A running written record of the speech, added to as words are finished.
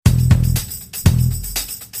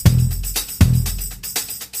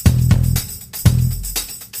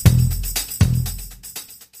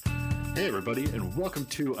Hey, everybody, and welcome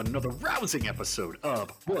to another rousing episode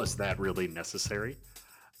of Was That Really Necessary?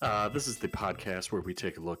 This is the podcast where we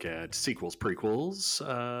take a look at sequels, prequels,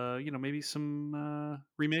 maybe some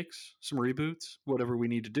remakes, some reboots, whatever we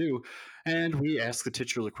need to do. And we ask the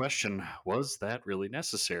titular question, was that really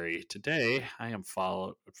necessary? Today, I am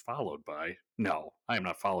I'm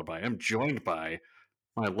joined by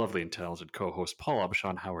my lovely and talented co-host, Paul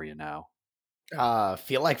Abishon. How are you now?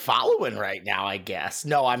 Feel like following right now, I guess.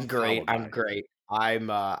 No, I'm great. Followed I'm by. great.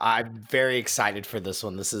 I'm very excited for this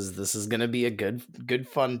one. This is gonna be a good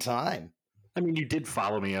fun time. I mean, you did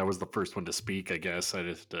follow me. I was the first one to speak, I guess. I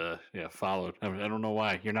just, followed. I don't know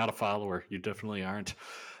why. You're not a follower. You definitely aren't.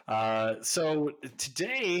 So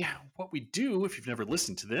today, what we do, if you've never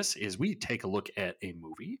listened to this, is we take a look at a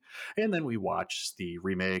movie and then we watch the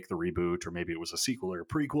remake, the reboot, or maybe it was a sequel or a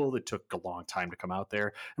prequel that took a long time to come out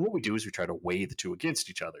there. And what we do is we try to weigh the two against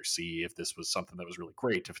each other, see if this was something that was really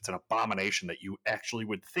great, if it's an abomination that you actually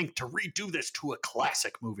would think to redo this to a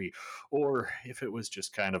classic movie, or if it was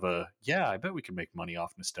just kind of a, yeah, I bet we can make money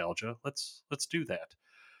off nostalgia. Let's do that.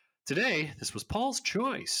 Today, this was Paul's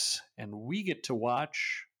choice, and we get to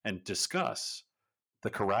watch and discuss The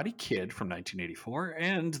Karate Kid from 1984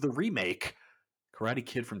 and the remake Karate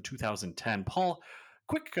Kid from 2010. Paul,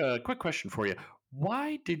 quick question for you.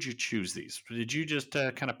 Why did you choose these? Did you just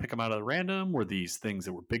kind of pick them out of the random? Were these things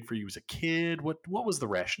that were big for you as a kid? What was the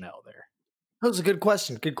rationale there? That was a good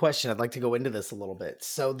question. Good question. I'd like to go into this a little bit.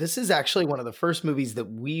 So this is actually one of the first movies that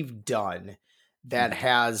we've done that Mhm.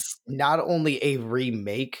 has not only a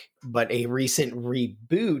remake, but a recent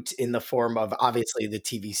reboot in the form of obviously the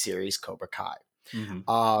TV series Cobra Kai. Mhm.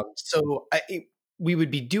 We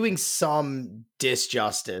would be doing some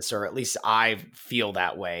disjustice, or at least I feel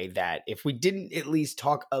that way, that if we didn't at least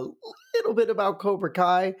talk a little bit about Cobra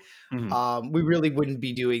Kai, Mhm. we really wouldn't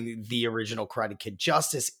be doing the original Karate Kid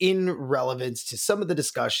justice in relevance to some of the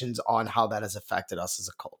discussions on how that has affected us as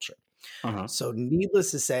a culture. Uh-huh. So,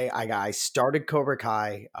 needless to say, I started Cobra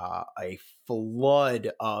Kai. A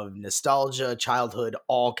flood of nostalgia, childhood,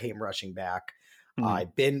 all came rushing back. Mhm.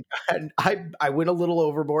 I've been, and I went a little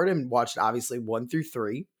overboard and watched obviously 1 through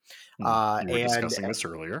 3, Mhm. You were and discussing this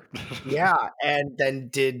earlier. yeah, and then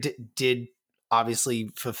did obviously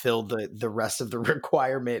fulfill the rest of the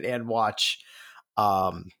requirement and watch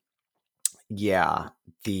um yeah,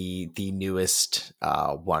 the newest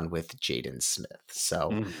one with Jaden Smith. So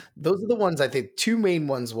Mhm. those are the ones I think two main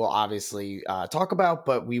ones we'll obviously talk about,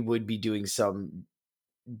 but we would be doing some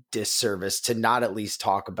disservice to not at least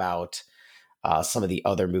talk about some of the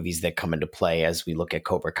other movies that come into play as we look at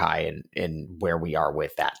Cobra Kai and where we are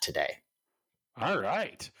with that today. All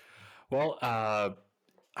right. Well,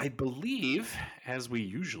 I believe, as we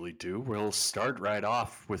usually do, we'll start right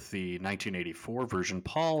off with the 1984 version.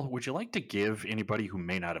 Paul, would you like to give anybody who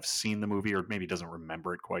may not have seen the movie or maybe doesn't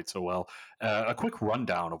remember it quite so well a quick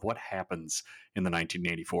rundown of what happens in the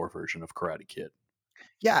 1984 version of Karate Kid?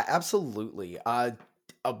 Yeah, absolutely. A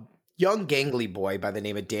young gangly boy by the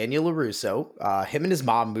name of Daniel LaRusso, him and his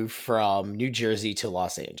mom moved from New Jersey to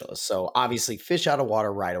Los Angeles. So obviously, fish out of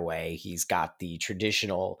water right away. He's got the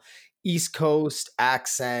traditional East Coast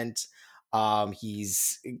accent.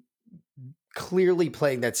 He's clearly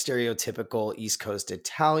playing that stereotypical East Coast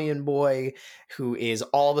Italian boy who is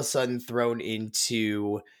all of a sudden thrown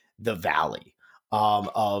into the valley of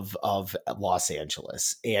Los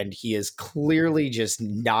Angeles, and he is clearly just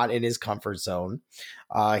not in his comfort zone.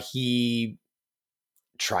 He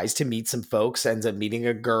tries to meet some folks, ends up meeting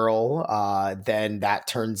a girl. Then that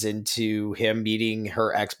turns into him meeting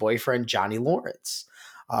her ex boyfriend Johnny Lawrence,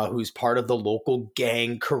 who's part of the local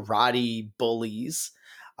gang karate bullies.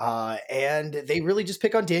 And they really just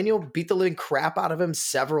pick on Daniel, beat the living crap out of him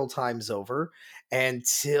several times over,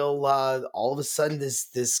 until all of a sudden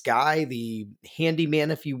this guy, the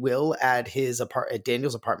handyman, if you will, at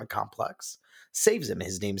Daniel's apartment complex, saves him.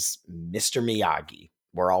 His name's Mr. Miyagi.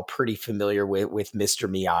 We're all pretty familiar with Mr.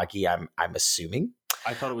 Miyagi, I'm assuming.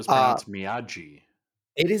 I thought it was Uh, pronounced Miyagi.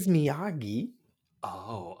 it is Miyagi.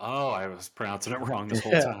 Oh, I was pronouncing it wrong this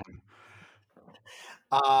whole time.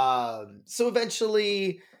 So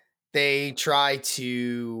eventually they try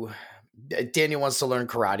to Daniel wants to learn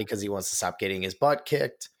karate because he wants to stop getting his butt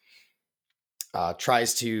kicked.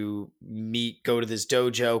 Tries to go to this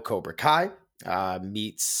dojo, Cobra Kai.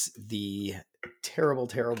 Meets the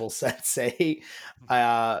terrible sensei,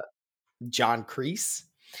 uh, John Kreese,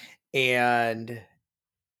 and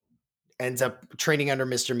ends up training under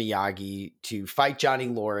Mr. Miyagi to fight Johnny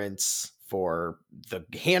Lawrence for the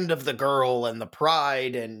hand of the girl and the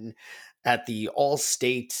pride, and at the all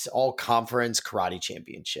state, all conference karate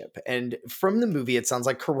championship. And from the movie, it sounds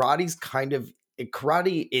like karate's kind of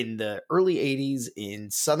karate in the early 80s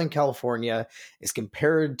in Southern California is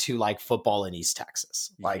compared to like football in East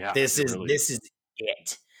Texas. Like Yeah, it really this is. is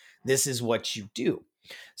it. This is what you do.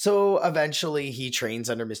 So eventually he trains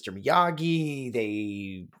under Mr. Miyagi.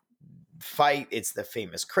 They fight. It's the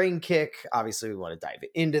famous crane kick. Obviously, we want to dive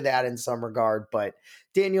into that in some regard, but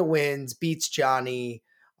Daniel wins, beats Johnny.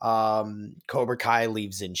 Cobra Kai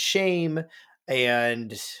leaves in shame.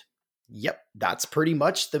 And yep, that's pretty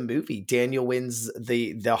much the movie. Daniel wins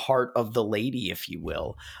the heart of the lady, if you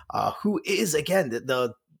will, who is again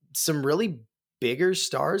the some really bigger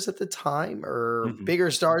stars at the time, or Mhm. bigger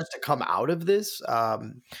stars to come out of this.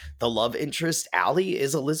 The love interest, Allie,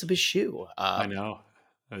 is Elizabeth Shue. I know.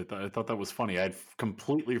 I thought that was funny. I'd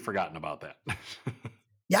completely forgotten about that.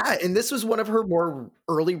 Yeah, and this was one of her more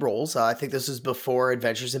early roles. I think this was before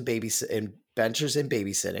Adventures in Babysitting.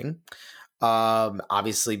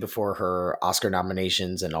 Obviously before her Oscar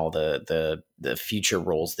nominations and all the future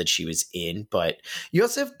roles that she was in. But you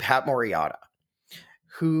also have Pat Morita,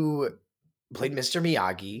 who played Mr.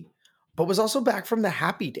 Miyagi, but was also back from the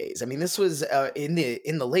Happy Days. I mean, this was in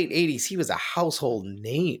the late '80s. He was a household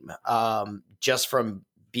name, just from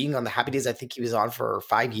being on the Happy Days. I think he was on for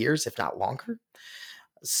 5 years, if not longer.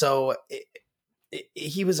 So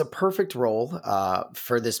he was a perfect role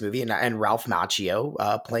for this movie, and Ralph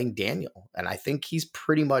Macchio playing Daniel, and I think he's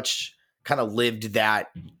pretty much kind of lived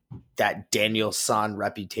that Daniel San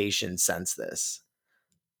reputation since this.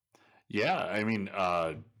 Yeah, I mean,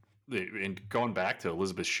 and going back to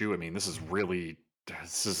Elizabeth Shue, I mean, this is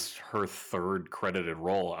her third credited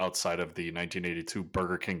role outside of the 1982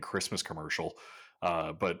 Burger King Christmas commercial.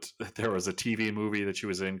 But there was a TV movie that she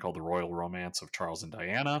was in called The Royal Romance of Charles and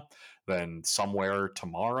Diana. Then Somewhere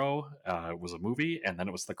Tomorrow was a movie, and then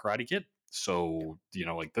it was The Karate Kid. So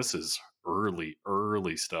like this is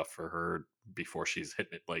early stuff for her before she's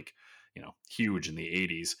hitting it like huge in the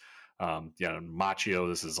 80s. Yeah, Machio,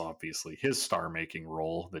 this is obviously his star making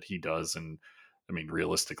role that he does. And I mean,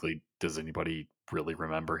 realistically, does anybody really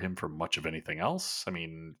remember him for much of anything else? I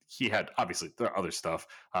mean, he had obviously the other stuff.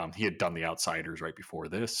 He had done The Outsiders right before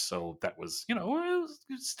this. So that was, it was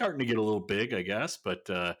starting to get a little big, I guess. But,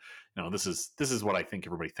 this is what I think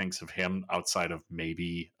everybody thinks of him outside of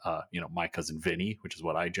maybe, My Cousin Vinny, which is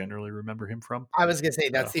what I generally remember him from. I was gonna say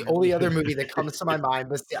that's the only other movie that comes to my mind.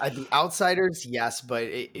 But the Outsiders, yes, but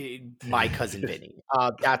My Cousin Vinny.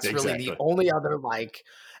 That's really the Exactly. only other like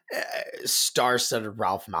star-studded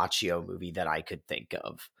Ralph Macchio movie that I could think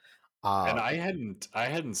of. And Um, I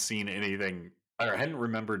hadn't seen anything, or I hadn't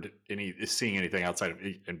remembered seeing anything outside of,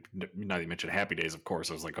 and now that you mentioned Happy Days, of course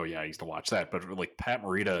I was like, oh yeah, I used to watch that. But like Pat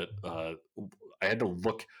Morita, I had to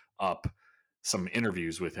look up some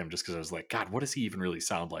interviews with him just because I was like, God, what does he even really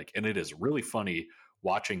sound like? And it is really funny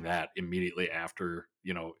watching that immediately after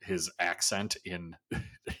his accent in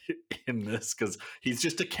in this, because he's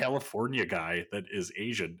just a California guy that is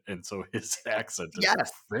Asian, and so his accent is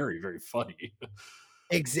yes, very, very funny.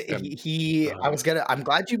 And I uh, was gonna. I'm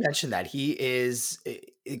glad you mentioned that. He is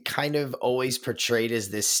kind of always portrayed as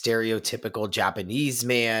this stereotypical Japanese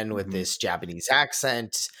man with mhm. this Japanese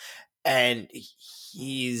accent, and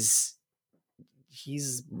he's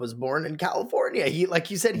was born in California. He,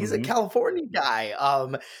 like you said, he's a Mhm. California guy.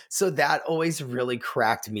 So that always really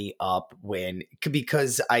cracked me up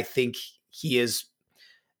because I think he has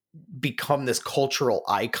become this cultural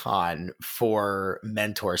icon for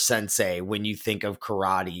Mentor Sensei. When you think of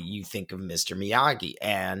karate, you think of Mr. Miyagi,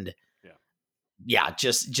 and Yeah. yeah,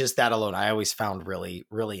 just that alone, I always found really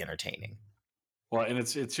really entertaining. Well, and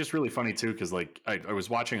it's just really funny too, because like I was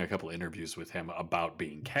watching a couple interviews with him about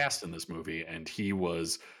being cast in this movie, and he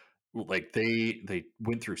was like they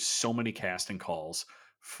went through so many casting calls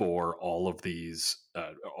for all of these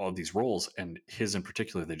roles, and his in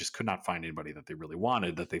particular, they just could not find anybody that they really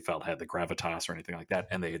wanted, that they felt had the gravitas or anything like that,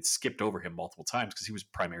 and they had skipped over him multiple times because he was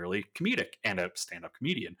primarily comedic and a stand-up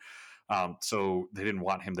comedian. So they didn't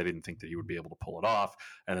want him. They didn't think that he would be able to pull it off.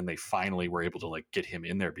 And then they finally were able to like get him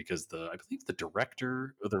in there because I believe the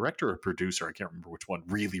director or producer, I can't remember which one,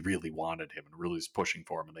 really, really wanted him and really was pushing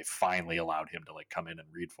for him. And they finally allowed him to like come in and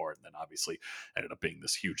read for it. And then obviously ended up being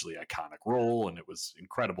this hugely iconic role, and it was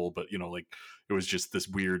incredible. But like it was just this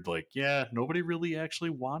weird, like, yeah, nobody really actually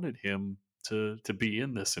wanted him to be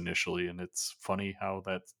in this initially. And it's funny how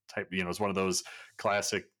that type, is one of those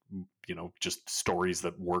classic just stories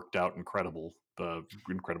that worked out incredibly well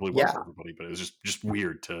Yeah, for everybody. But it was just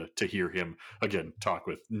weird to hear him again talk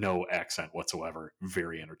with no accent whatsoever.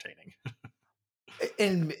 Very entertaining.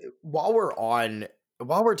 and while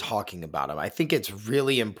we're talking about him, I think it's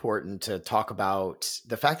really important to talk about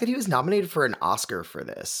the fact that he was nominated for an Oscar for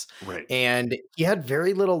this, Right. and he had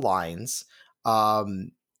very little lines.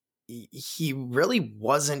 Um, he really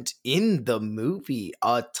wasn't in the movie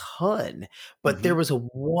a ton, but there Hmm. was a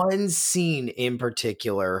one scene in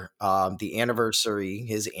particular, the anniversary,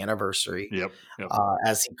 his anniversary, Yep. Yep.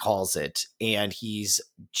 as he calls it, and he's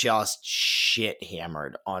just shit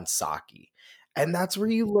hammered on sake. And that's where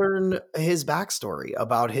you learn his backstory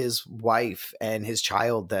about his wife and his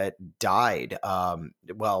child that died.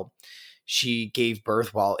 Well, she gave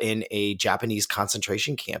birth while in a Japanese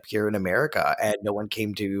concentration camp here in America, and no one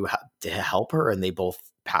came to help her, and they both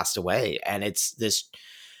passed away. And it's this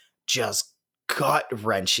just gut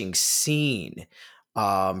wrenching scene,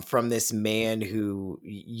 from this man who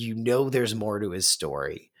there's more to his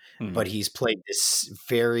story, but Hmm. he's played this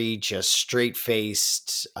very just straight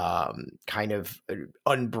faced, kind of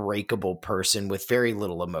unbreakable person with very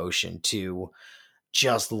little emotion to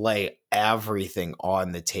just lay everything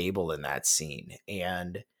on the table in that scene.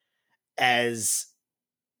 And as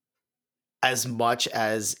as much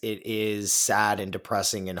as it is sad and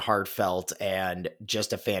depressing and heartfelt and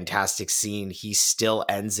just a fantastic scene, he still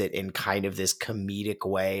ends it in kind of this comedic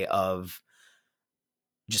way of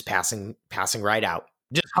just passing right out,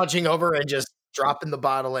 just hunching over and just dropping the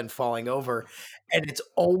bottle and falling over. And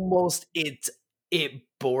it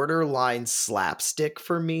borderline slapstick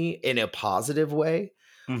for me in a positive way,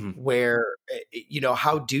 Hmm. where,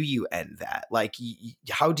 how do you end that? Like,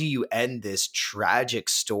 how do you end this tragic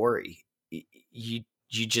story? You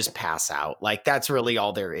just pass out. Like, that's really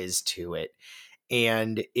all there is to it.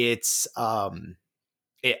 And it,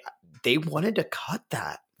 they wanted to cut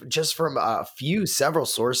that, just from several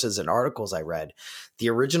sources and articles I read. The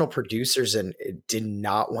original producers and did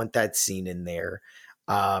not want that scene in there.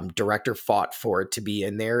 Director fought for it to be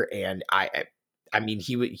in there, and I mean,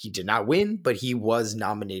 he did not win, but he was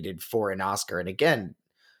nominated for an Oscar. And again,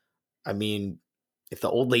 I mean, if the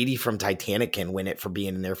old lady from Titanic can win it for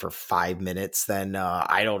being in there for 5 minutes, then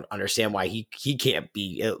I don't understand why he can't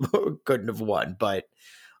be couldn't have won. But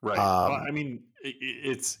Right. Well, um, I mean,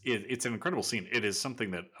 it's an incredible scene. It is something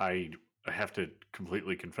that I have to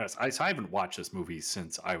completely confess. I haven't watched this movie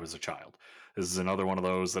since I was a child. This is another one of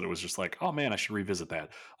those that it was just like, oh man, I should revisit that.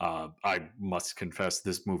 I must confess,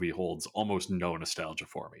 this movie holds almost no nostalgia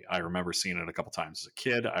for me. I remember seeing it a couple times as a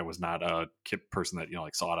kid. I was not a kid person that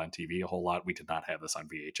like saw it on TV a whole lot. We did not have this on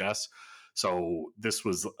VHS. So this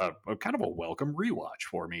was a kind of a welcome rewatch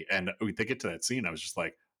for me. And they get to that scene, I was just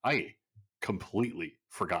like, I completely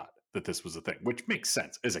forgot that this was a thing, which makes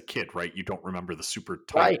sense as a kid, right? You don't remember the super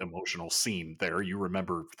tight right, emotional scene there. You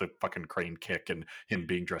remember the fucking crane kick and him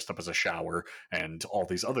being dressed up as a shower and all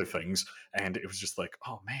these other things. And it was just like,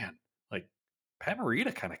 oh man, like Pat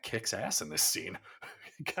Morita kind of kicks ass in this scene.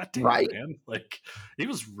 God damn, right. man. Like he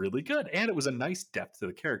was really good. And it was a nice depth to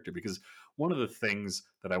the character because one of the things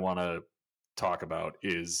that I want to talk about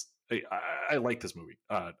is I like this movie.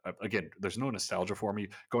 Again, there's no nostalgia for me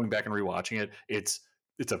going back and rewatching it. It's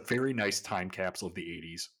a very nice time capsule of the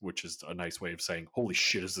 80s, which is a nice way of saying, holy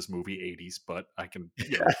shit, is this movie 80s? But I can,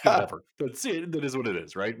 whatever. That's it. That is what it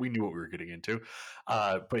is, right? We knew what we were getting into.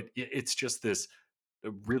 But it's just this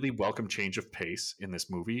really welcome change of pace in this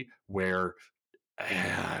movie where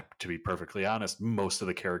to be perfectly honest, most of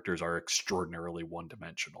the characters are extraordinarily one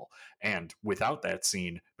dimensional. And without that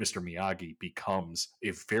scene, Mr. Miyagi becomes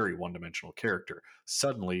a very one dimensional character.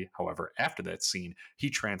 Suddenly, however, after that scene,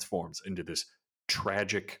 he transforms into this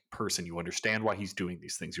tragic person. You understand why he's doing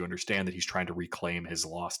these things. You understand that he's trying to reclaim his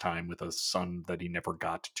lost time with a son that he never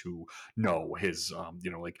got to know. His,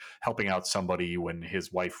 like helping out somebody when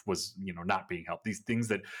his wife was, not being helped. These things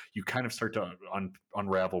that you kind of start to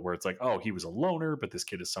unravel where it's like, oh, he was a loner, but this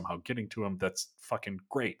kid is somehow getting to him. That's fucking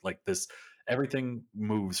great. Like this, everything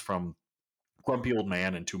moves from grumpy old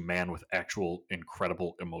man into man with actual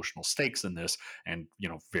incredible emotional stakes in this, and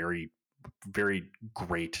very, very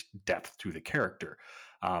great depth to the character.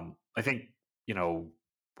 I think you know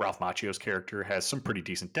Ralph Macchio's character has some pretty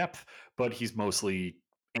decent depth, but he's mostly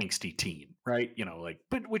angsty teen, right?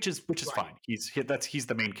 But which is Right. fine. He's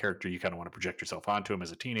the main character. You kind of want to project yourself onto him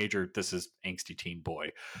as a teenager. This is angsty teen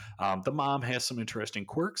boy. The mom has some interesting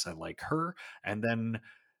quirks. I like her, and then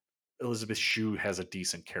Elizabeth Shue has a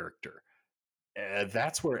decent character.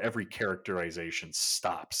 That's where every characterization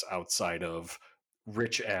stops outside of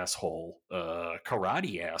rich asshole,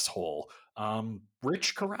 karate asshole,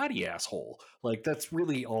 rich karate asshole. Like that's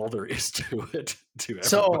really all there is to it, to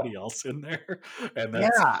So, everybody else in there. And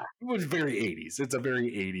yeah, it was very 80s. It's a very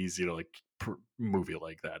 80s, movie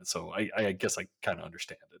like that. So I guess I kind of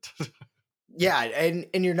understand it. yeah, and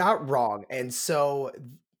you're not wrong. And so,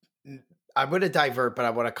 I'm gonna divert, but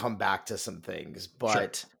I wanna come back to some things. Sure.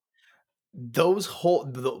 But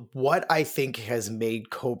what I think has made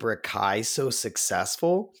Cobra Kai so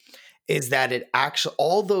successful is that it actually,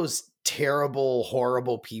 all those terrible,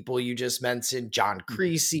 horrible people you just mentioned, John Mhm,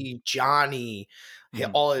 Creasy, Johnny,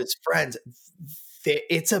 mhm. all his friends,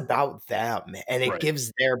 it's about them, and it Right.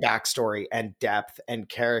 gives their backstory and depth and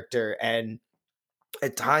character, and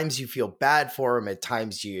at times you feel bad for them, at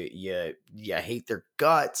times you hate their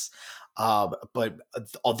guts. But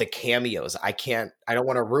all the cameos, I don't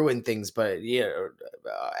want to ruin things, but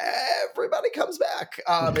uh, everybody comes back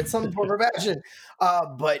in some form or fashion.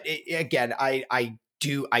 But again, I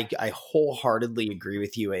wholeheartedly agree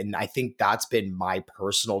with you, and I think that's been my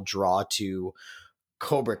personal draw to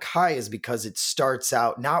Cobra Kai, is because it starts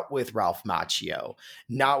out not with Ralph Macchio,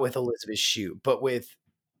 not with Elizabeth Shue, but with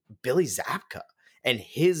Billy Zabka and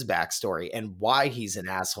his backstory and why he's an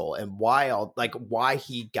asshole and why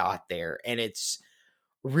he got there. And it's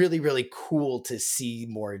really, really cool to see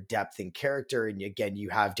more depth in character. And again, you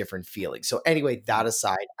have different feelings. So anyway, that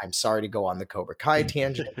aside, I'm sorry to go on the Cobra Kai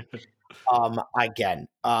tangent. Again,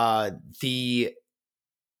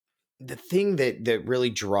 the thing that really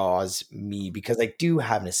draws me, because I do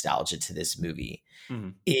have nostalgia to this movie,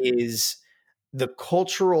 Mhm. is the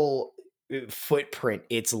cultural footprint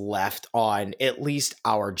it's left on at least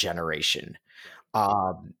our generation.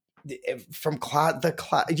 Right. From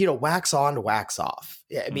wax on, wax off.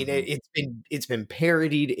 Yeah, I mean, Mhm. it's been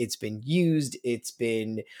parodied, it's been used, it's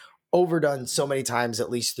been overdone so many times, at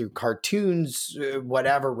least through cartoons,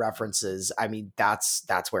 whatever references. I mean, that's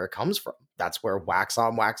where it comes from. That's where wax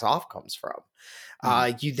on, wax off comes from.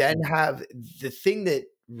 Mhm. You then have the thing that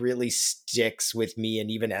really sticks with me, and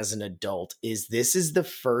even as an adult, is this is the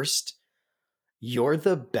first "You're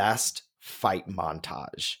the Best" fight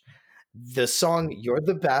montage. The song "You're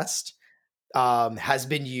the Best" has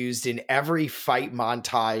been used in every fight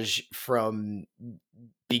montage from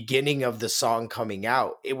beginning of the song coming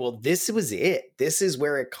out. This was it. This is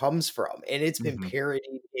where it comes from, and it's been Mhm.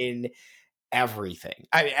 parodied in everything.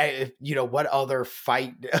 What other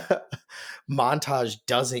fight montage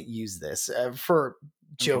doesn't use this for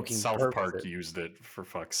I mean, joking South Park purposes? used it for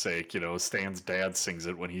fuck's sake. Stan's dad sings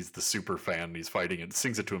it when he's the super fan and he's fighting it,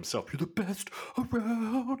 sings it to himself. You're the best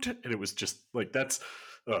around. And it was just like,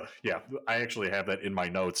 yeah, I actually have that in my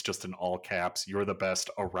notes, just in all caps. You're the best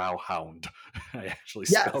around hound. I actually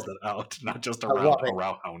Yes, spelled it out, not just I love around, it.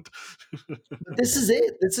 around hound. This is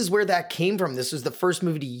it. This is where that came from. This was the first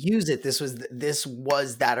movie to use it. This was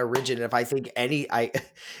that origin. And if I think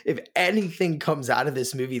if anything comes out of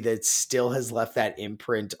this movie that still has left that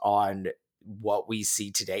imprint on what we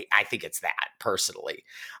see today, I think it's that personally.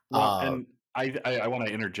 Well, Uh, and I want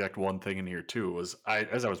to interject one thing in here too. Was I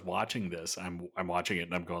as I was watching this, I'm watching it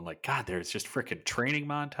and I'm going like, God, there's just freaking training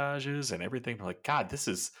montages and everything. I'm like, God,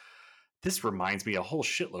 this reminds me a whole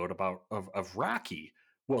shitload of Rocky.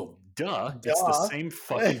 Well, duh, it's the duh. same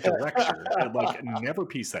fucking director. And like, never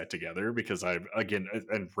piece that together because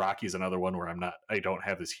and Rocky's another one where I don't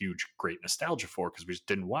have this huge great nostalgia for because we just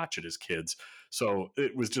didn't watch it as kids. So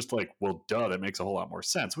it was just like, well, duh, that makes a whole lot more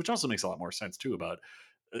sense. Which also makes a lot more sense too about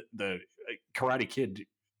the Karate Kid.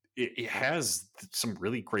 It has some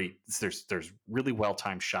really great. There's really well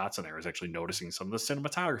timed shots in there. I was actually noticing some of the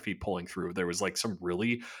cinematography pulling through. There was like some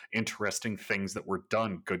really interesting things that were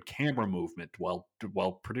done. Good camera movement, well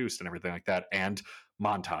produced, and everything like that. And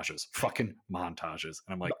montages, fucking montages.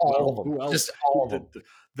 And I'm like, All well, of them. who else? Just all of them.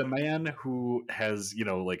 The man who has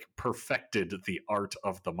like perfected the art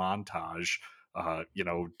of the montage,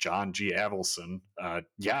 John G. Avildsen.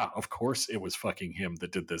 Yeah, of course it was fucking him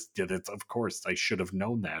that did this. Did it? Of course, I should have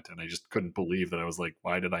known that, and I just couldn't believe that. I was like,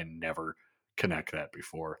 why did I never connect that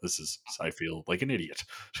before? I feel like an idiot.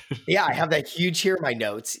 Yeah, I have that huge here in my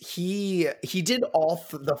notes. He did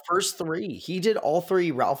the first 3. He did all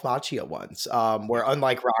 3 Ralph Macchio ones, where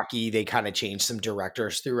unlike Rocky, they kinda changed some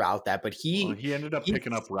directors throughout that, but Well, he ended up he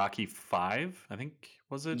picking up Rocky Five, I think.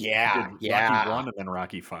 Was it? He did Yeah, Rocky yeah. One and then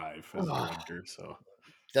Rocky Five as director. So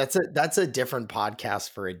That's a different podcast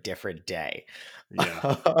for a different day.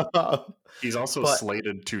 yeah, he's also But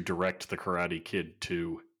slated to direct the Karate Kid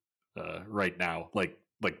 2 right now. Like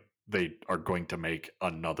they are going to make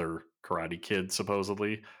another Karate Kid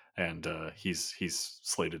supposedly, and he's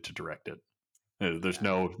slated to direct it. There's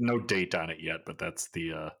no date on it yet, but that's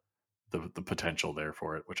the potential there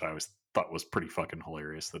for it, which I always thought was pretty fucking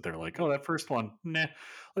hilarious. That they're like, oh, that first one, nah.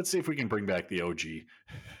 Let's see if we can bring back the OG.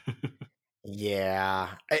 yeah,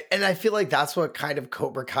 and I feel like that's what kind of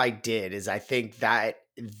Cobra Kai did, is I think that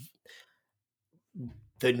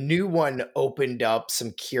the new one opened up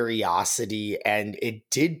some curiosity and it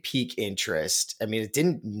did pique interest. I mean, it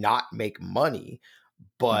didn't not make money, Mhm.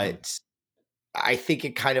 but I think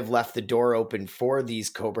it kind of left the door open for these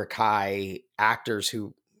Cobra Kai actors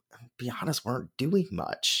who, be honest, weren't doing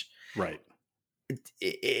much. Right.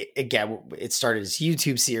 Again, it started as a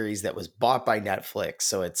YouTube series that was bought by Netflix,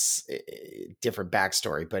 so it's a different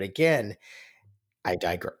backstory. But again, I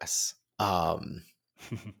digress.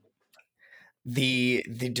 The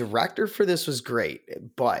director for this was great,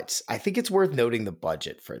 but I think it's worth noting the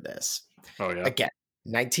budget for this. Oh yeah. Again,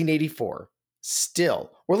 1984.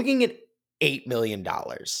 Still, we're looking at $8 million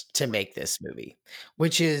to make this movie,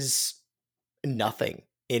 which is nothing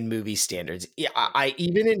in movie standards. Yeah,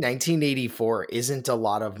 even in 1984 isn't a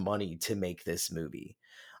lot of money to make this movie.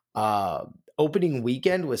 Opening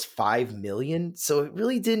weekend was 5 million, so it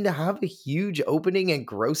really didn't have a huge opening, and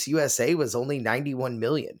gross USA was only 91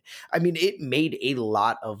 million. I mean, it made a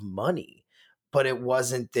lot of money, but it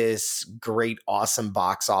wasn't this great awesome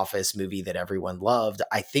box office movie that everyone loved.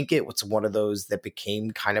 I think it was one of those that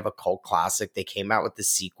became kind of a cult classic. They came out with the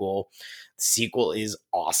sequel. The sequel is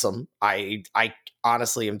awesome. I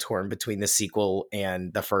honestly am torn between the sequel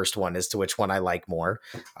and the first one as to which one I like more.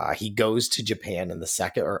 He goes to Japan in the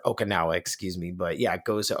second, or Okinawa, excuse me. But yeah, it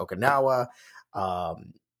goes to Okinawa.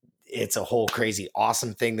 It's a whole crazy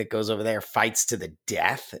awesome thing that goes over there, fights to the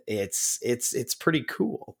death. It's pretty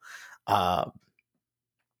cool. I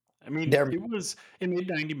mean, There, it made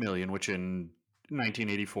 90 million, which in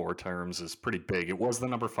 1984 terms is pretty big. It was the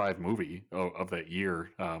number 5 movie of that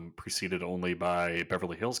year, preceded only by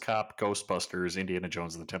Beverly Hills Cop, Ghostbusters, Indiana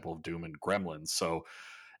Jones and the Temple of Doom, and Gremlins. So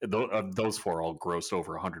those four all grossed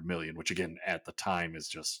over 100 million, which again at the time is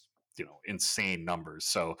just insane numbers.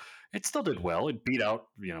 So it still did well. It beat out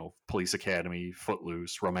Police Academy,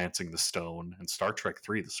 Footloose, Romancing the Stone, and Star Trek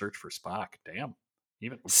 3: The Search for Spock. Damn.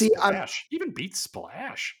 Even see, I'm Splash, even beats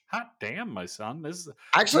Splash. Hot damn, my son!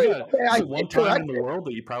 actually okay, This is I the one get time in the corrected. world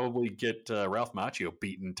that you probably get Ralph Macchio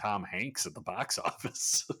beating Tom Hanks at the box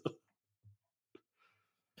office.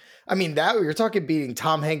 I mean, that you're talking beating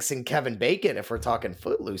Tom Hanks and Kevin Bacon if we're talking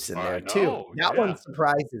Footloose in I there too. know, That one yeah.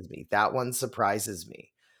 surprises me. That one surprises me.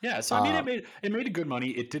 Yeah, so I mean, Um, it made a good money.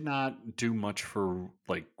 It did not do much for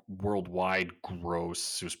like worldwide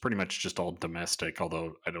gross. It was pretty much just all domestic.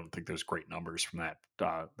 Although I don't think there's great numbers from that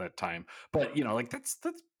time. But like that's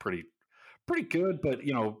pretty good. But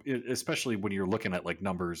especially when you're looking at like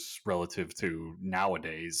numbers relative to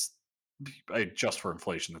nowadays, just for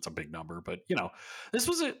inflation, that's a big number. But this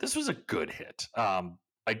was a good hit.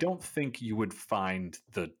 I don't think you would find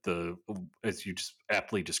the as you just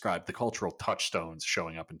aptly described the cultural touchstones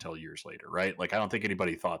showing up until years later, right? Like I don't think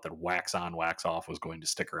anybody thought that Wax On, Wax Off was going to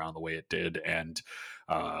stick around the way it did, and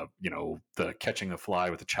the catching the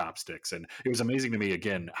fly with the chopsticks, and it was amazing to me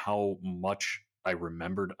again how much I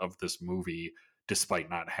remembered of this movie despite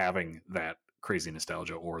not having that crazy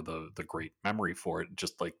nostalgia or the great memory for it,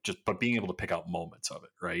 but being able to pick out moments of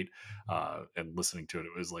it, right? And listening to it,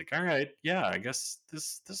 it was like, all right, yeah, I guess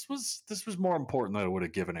this was more important than I would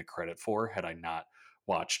have given it credit for had I not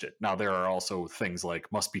watched it. Now there are also things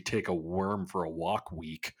like "must be take a worm for a walk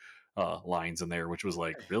week" lines in there, which was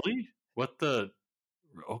like, really, what the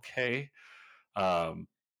okay, um,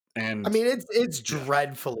 I and mean, it's yeah,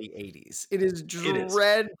 dreadfully 80s. It is it is.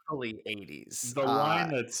 dreadfully 80s. The line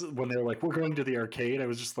that's when they're like, "We're going to the arcade," I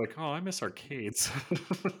was just like, "Oh, I miss arcades."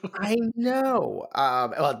 I know.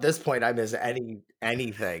 Well, at this point, I miss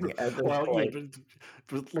anything at this Well, yeah, point.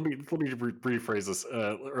 but let me rephrase this,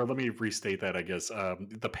 or let me restate that. I guess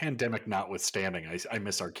the pandemic notwithstanding, I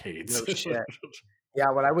miss arcades. No shit.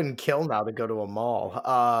 Yeah, what I wouldn't kill now to go to a mall.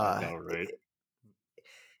 I know, right?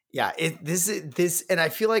 Yeah, this, and I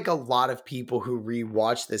feel like a lot of people who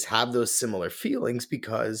rewatch this have those similar feelings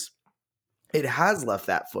because it has left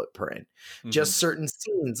that footprint. Hmm. Just certain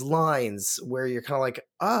scenes, lines where you're kind of like,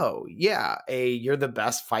 oh yeah, a you're the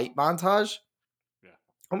best fight montage. Yeah.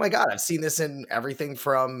 Oh my god, I've seen this in everything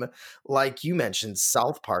from, like you mentioned,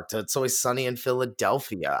 South Park to It's Always Sunny in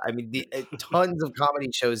Philadelphia. I mean, tons of comedy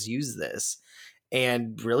shows use this,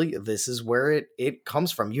 and really, this is where it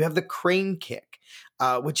comes from. You have the crane kick,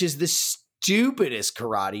 which is the stupidest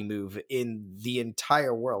karate move in the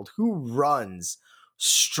entire world. Who runs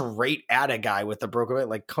straight at a guy with a broken leg,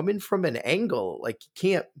 like coming from an angle, like you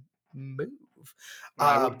can't move.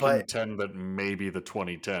 I would But contend that maybe the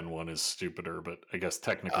 2010 one is stupider, but I guess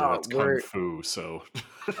technically that's kung we're fu. So,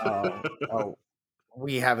 oh oh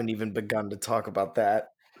we haven't even begun to talk about that.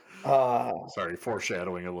 Uh, sorry,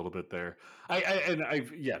 foreshadowing a little bit there.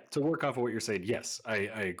 Yeah, to work off of what you're saying, yes, I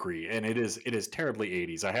agree, and it is terribly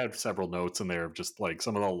 80s. I have several notes in there of just like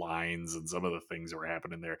some of the lines and some of the things that were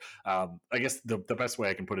happening there. I guess the best way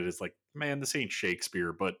I can put it is like, man, this ain't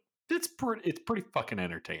Shakespeare, but it's pretty fucking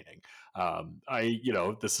entertaining.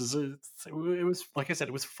 This is it was like I said,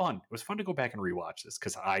 it was fun. It was fun to go back and rewatch this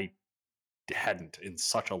because I hadn't in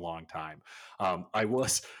such a long time. I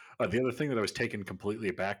was the other thing that I was taken completely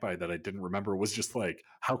aback by that I didn't remember was just like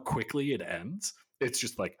how quickly it ends. It's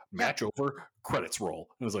just like Yeah, match over, credits roll.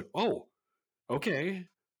 And I was like, oh, okay.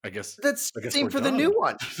 I guess that's I guess same we're for the new done.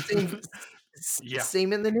 one. Yeah,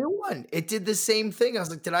 Same in the new one. It did the same thing. I was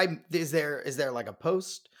like, is there like a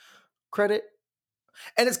post credit?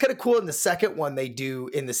 And it's kind of cool in the second one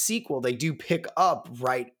in the sequel, they do pick up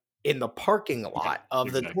right in the parking yeah, lot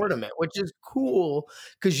of the exactly. tournament, which is cool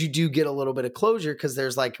because you do get a little bit of closure because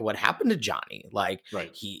there's like what happened to Johnny. Like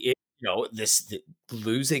Right.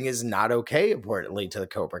 losing is not okay, importantly, to the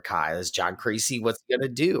Cobra Kai. As John Creasy, what's he gonna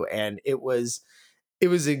do? And it was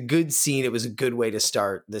a good scene. It was a good way to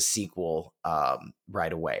start the sequel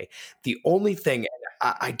right away. The only thing,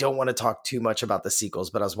 and I don't want to talk too much about the sequels,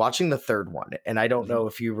 but I was watching the third one, and I don't Mhm. know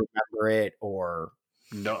if you remember it or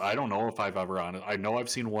No, I don't know if I've ever on it. I know I've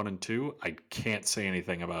seen one and two. I can't say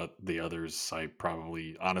anything about the others. I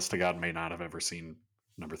probably, honest to God, may not have ever seen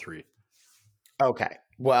number three. okay.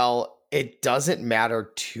 Well, it doesn't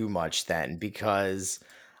matter too much then because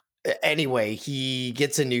anyway, he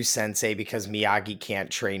gets a new sensei because Miyagi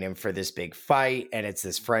can't train him for this big fight, and it's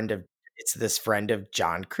this friend of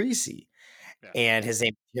John Creasy, Yeah. and his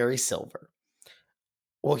name is Terry Silver.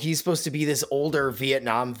 Well, he's supposed to be this older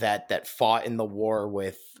Vietnam vet that fought in the war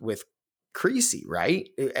with Creasy, right?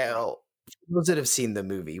 Right. Those that have seen the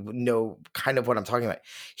movie would know kind of what I'm talking about.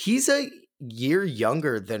 He's a year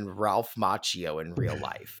younger than Ralph Macchio in real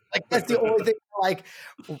life. Like that's the only thing. Like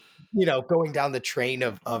going down the train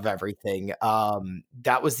of everything.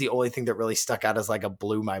 That was the only thing that really stuck out as like a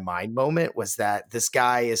blew my mind moment was that this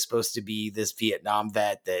guy is supposed to be this Vietnam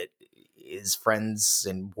vet that is friends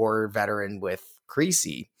and war veteran with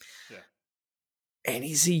Creasy, Yeah. and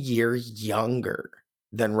he's a year younger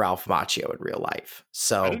than Ralph Macchio in real life. I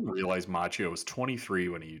So, didn't realize Machio was 23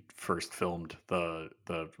 when he first filmed or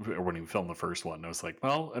when he filmed the first one. I was like,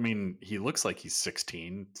 well, I mean, he looks like he's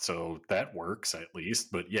 16, so that works at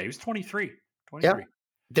least. But yeah, he was 23. yeah, 23.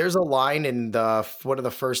 there's a line in the one of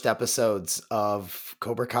the first episodes of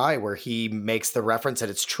Cobra Kai where he makes the reference,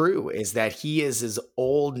 and it's true, is that he is as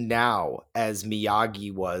old now as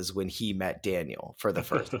Miyagi was when he met Daniel for the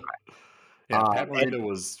first Yeah, time. Pat And Morita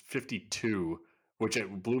was 52, which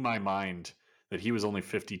it blew my mind that he was only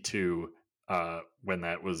 52 when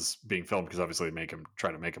that was being filmed because obviously they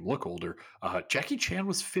try to make him look older. Jackie Chan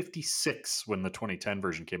was 56 when the 2010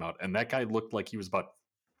 version came out, and that guy looked like he was about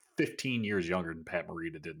 15 years younger than Pat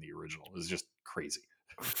Morita did in the original. It was just crazy.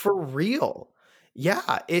 for real.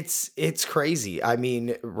 Yeah, it's crazy. I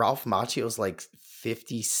mean, Ralph Macchio's like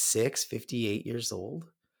 56, 58 years old.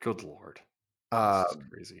 Good lord, this is Um,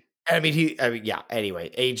 crazy. yeah,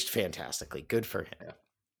 anyway, aged fantastically. Good for him. Yeah.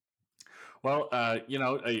 Well,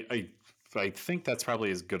 I think that's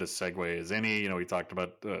probably as good a segue as any. We talked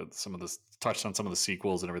about some of this, touched on some of the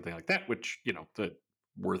sequels and everything like that, which that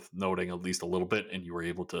worth noting at least a little bit. And you were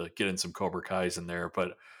able to get in some Cobra Kai's in there,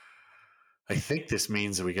 but I think this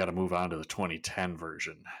means that we got to move on to the 2010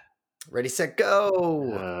 version. Ready, set,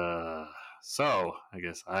 go. Uh, so I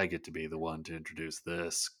guess I get to be the one to introduce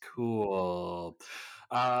this. Cool.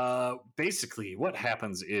 Basically, what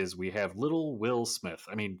happens is we have little Will Smith.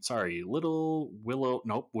 I mean, sorry, little Willow.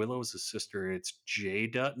 Nope, Willow's his sister. It's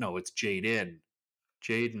Jada. No, it's Jaden.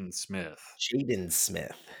 Jaden Smith. Jaden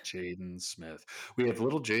Smith. Jaden Smith. We have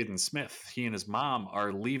little Jaden Smith. He and his mom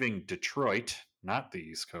are leaving Detroit, not the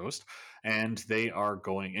East Coast, and they are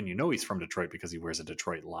going. And he's from Detroit because he wears a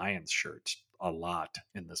Detroit Lions shirt a lot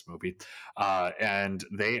in this movie. And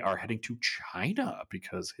they are heading to China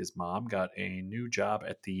because his mom got a new job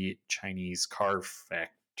at the Chinese car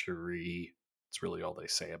factory. It's really all they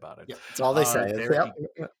say about it. Yep, that's all they say. There Yep.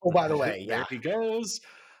 he Oh, by the way, there yeah. he goes.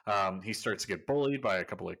 He starts to get bullied by a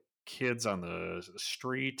couple of kids on the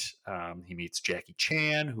street. He meets Jackie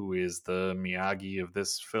Chan, who is the Miyagi of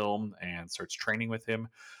this film, and starts training with him.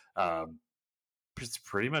 Um, it's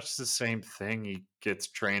pretty much the same thing. He gets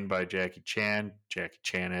trained by Jackie Chan. Jackie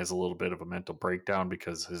Chan has a little bit of a mental breakdown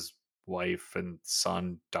because his wife and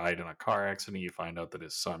son died in a car accident. You find out that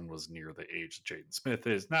his son was near the age that Jaden Smith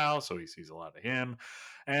is now, so he sees a lot of him.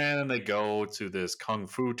 And they go to this kung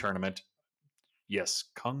fu tournament. Yes,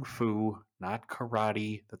 kung fu, not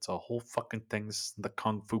karate. That's a whole fucking thing. This is the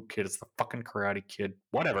kung fu kid. It's the fucking karate kid.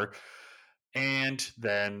 Whatever. And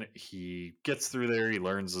then he gets through there. He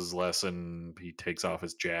learns his lesson. He takes off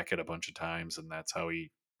his jacket a bunch of times, and that's how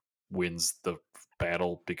he wins the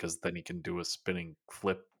battle because then he can do a spinning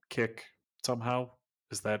flip kick somehow.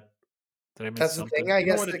 Is that Did I miss That's the thing. something? I You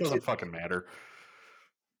know guess what? It the doesn't kid. fucking matter.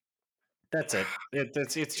 That's it.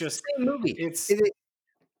 It's It's the just same movie. it's It,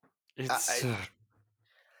 it's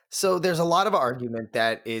So there's a lot of argument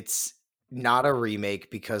that it's not a remake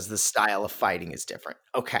because the style of fighting is different.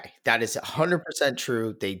 Okay, that is 100%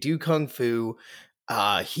 true. They do kung fu.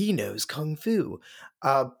 He knows kung fu.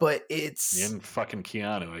 But it's in fucking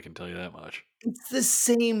Keanu. I can tell you that much. it's the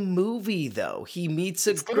same movie though. He meets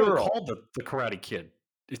a It's literally girl. called the Karate Kid.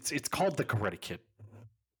 It's called the Karate Kid.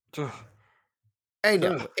 Ugh. I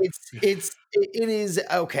know. Ugh. It is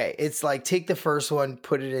okay. It's like take the first one,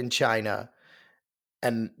 put it in China,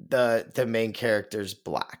 and the main character's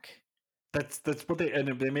black. That's what they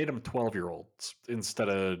made them 12-year-olds instead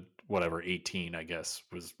of whatever 18, I guess,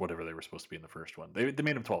 was whatever they were supposed to be in the first one. They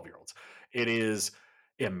made them 12-year-olds. It is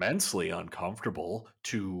immensely uncomfortable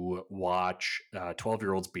to watch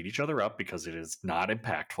 12-year-olds beat each other up because it is not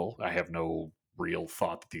impactful. I have no real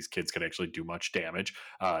thought that these kids could actually do much damage.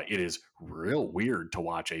 It is real weird to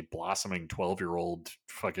watch a blossoming 12-year-old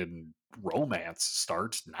fucking romance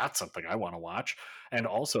start. Not something I want to watch. And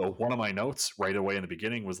also, one of my notes right away in the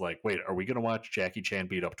beginning was like, wait, are we going to watch Jackie Chan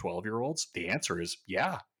beat up 12-year-olds? The answer is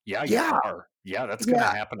yeah. Yeah, you Yeah, are. Yeah, that's going to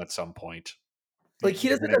yeah. happen at some point. Like he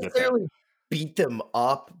You're doesn't going to get that. necessarily beat them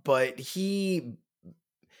up, but he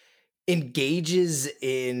engages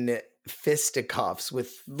in fisticuffs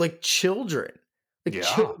with like children. Like Yeah.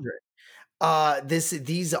 children.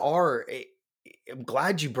 These are I'm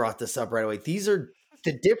glad you brought this up right away. These are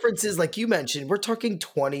the differences, like you mentioned, we're talking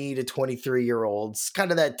 20 to 23 year olds, kind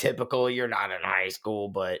of that typical, you're not in high school,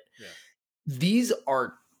 but Yeah. these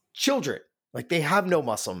are children. Like they have no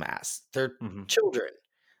muscle mass. They're Hmm. children.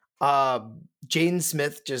 Uh Jaden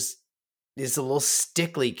Smith just is a little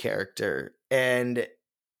stickly character. And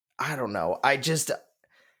I don't know. I just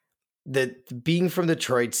the being from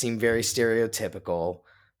Detroit seemed very stereotypical.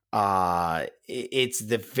 It's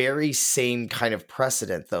the very same kind of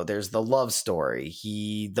precedent though. There's the love story.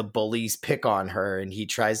 The bullies pick on her and he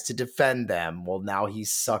tries to defend them. Well, now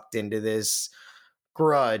he's sucked into this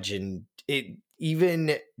grudge and it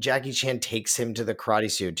even Jackie Chan takes him to the karate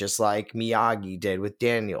suit just like Miyagi did with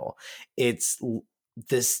Daniel.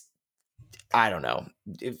 This I don't know.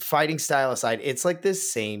 Fighting style aside, it's like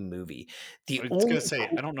this same movie. The I was only gonna say,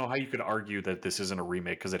 I don't know how you could argue that this isn't a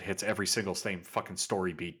remake because it hits every single same fucking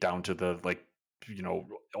story beat down to the like, you know,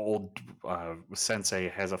 old sensei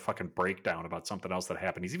has a fucking breakdown about something else that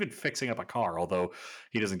happened. He's even fixing up a car, although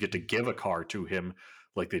he doesn't get to give a car to him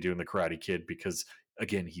like they do in the Karate Kid because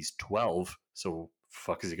again he's 12. So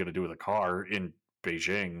fuck is he gonna do with a car in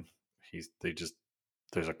Beijing? They just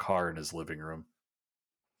there's a car in his living room.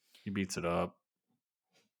 He beats it up.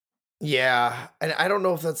 Yeah, and I don't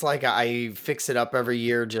know if that's like I fix it up every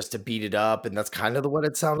year just to beat it up, and that's kind of the what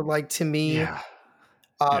it sounded like to me. Yeah,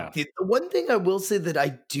 yeah. The one thing I will say that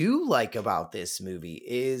I do like about this movie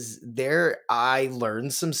is I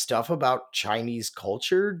learned some stuff about Chinese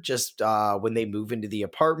culture just when they move into the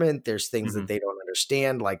apartment. There's things that Hmm. they don't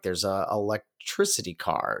understand, like there's a electricity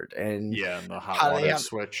card and Yeah, and the hot how they water have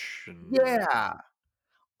switch and yeah,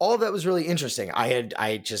 all of that was really interesting. I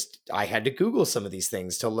had to Google some of these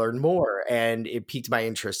things to learn more, and it piqued my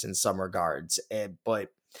interest in some regards. But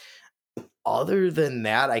other than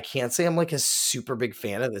that, I can't say I'm like a super big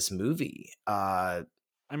fan of this movie. I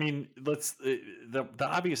mean, the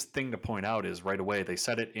obvious thing to point out is right away they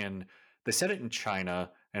set it in China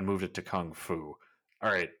and moved it to kung fu. All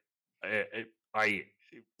right, I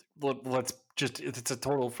let's just it's a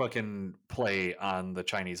total fucking play on the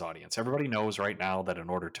Chinese audience. Everybody knows right now that in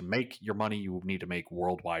order to make your money, you need to make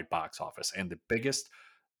worldwide box office, and the biggest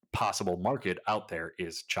possible market out there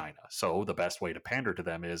is China. So the best way to pander to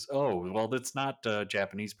them is, oh, well, it's not a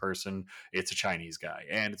Japanese person, it's a Chinese guy,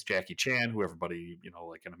 and it's Jackie Chan, who everybody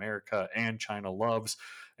like in America and China loves,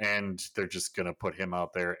 and they're just gonna put him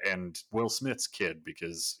out there, and Will Smith's kid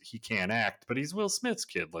because he can't act, but he's Will Smith's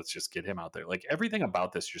kid. Let's just get him out there. Like everything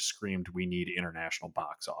about this just screamed, we need international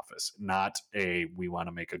box office, not a we want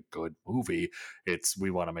to make a good movie. It's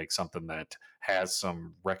we want to make something that has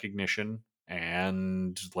some recognition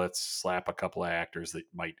and let's slap a couple of actors that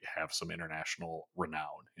might have some international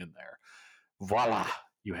renown in there. Voila,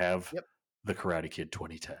 you have Yep. the Karate Kid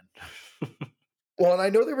 2010. Well, and I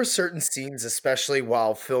know there were certain scenes, especially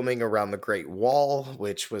while filming around the Great Wall,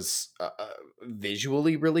 which was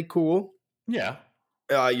visually really cool. Yeah.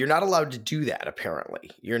 You're not allowed to do that,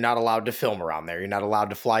 apparently. You're not allowed to film around there. You're not allowed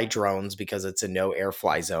to fly drones because it's a no air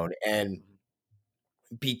fly zone. And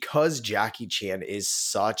because Jackie Chan is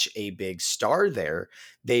such a big star there,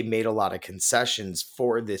 they made a lot of concessions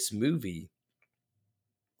for this movie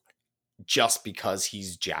just because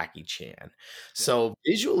he's Jackie Chan. Yeah. So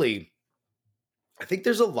visually, I think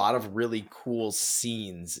there's a lot of really cool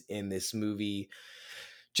scenes in this movie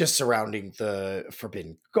just surrounding the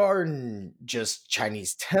Forbidden Garden, just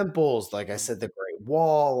Chinese temples, like I Mhm. said, the Great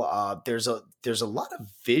Wall. There's a lot of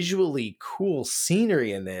visually cool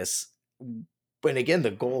scenery in this. But again,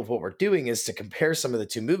 the goal of what we're doing is to compare some of the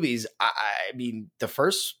two movies. I mean, the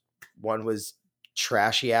first one was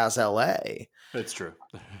trashy as LA. It's true.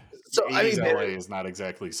 So I 80s mean, there, LA is not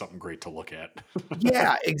exactly something great to look at.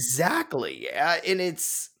 yeah, exactly. And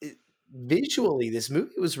visually, this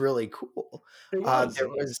movie was really cool. It was, There it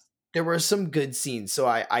was. there were some good scenes, so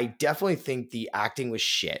I definitely think the acting was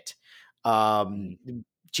shit. Mhm. Um,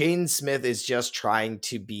 Jaden Smith is just trying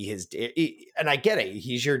to be and I get it.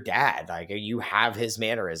 He's your dad. Like you have his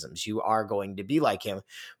mannerisms. You are going to be like him,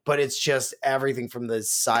 but it's just everything from the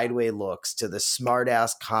sideway looks to the smart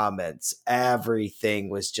ass comments. Everything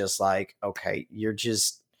was just like, okay, you're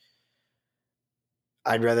just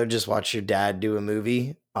I'd rather just watch your dad do a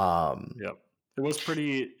movie. Yep. It was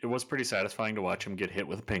pretty satisfying to watch him get hit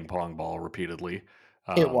with a ping pong ball repeatedly,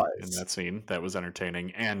 It in was. that scene. That was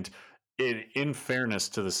entertaining. And in fairness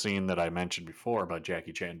to the scene that I mentioned before about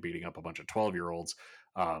Jackie Chan beating up a bunch of 12-year-olds,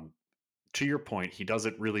 um, to your point, he does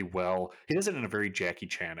it really well. He does it in a very Jackie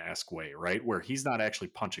Chan-esque way, right? Where he's not actually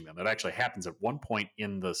punching them. That actually happens at one point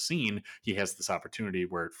in the scene. He has this opportunity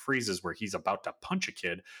where it freezes, where he's about to punch a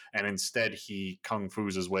kid, and instead he kung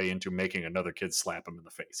fu's his way into making another kid slap him in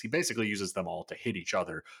the face. He basically uses them all to hit each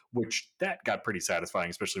other, which that got pretty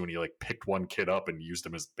satisfying, especially when he like picked one kid up and used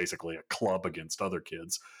him as basically a club against other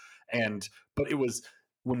kids. And but it was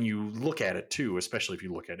when you look at it too, especially if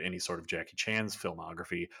you look at any sort of Jackie Chan's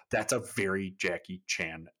filmography, that's a very Jackie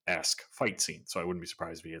Chan esque fight scene. So I wouldn't be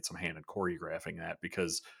surprised if he had some hand in choreographing that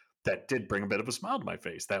because that did bring a bit of a smile to my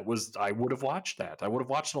face. That was, I would have watched that. I would have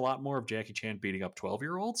watched a lot more of Jackie Chan beating up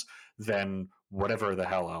 12-year-olds than whatever the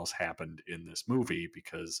hell else happened in this movie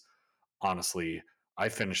because honestly, I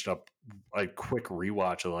finished up a quick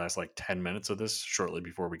rewatch of the last like 10 minutes of this shortly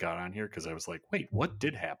before we got on here because I was like, wait, what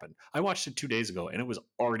did happen? I watched it 2 days ago and it was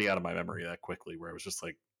already out of my memory that quickly, where I was just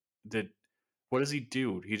like, did what does he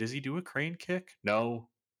do? Does he do a crane kick? No.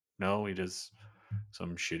 No, he does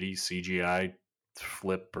some shitty CGI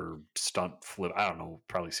flip or stunt flip. I don't know,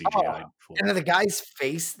 probably Oh, CGI flip. and then the guy's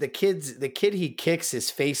face, the kid he kicks, his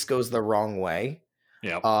face goes the wrong way.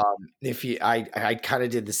 Yep. If you I kinda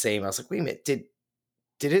did the same. I was like, "Wait a minute, did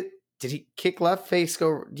it did he kick left face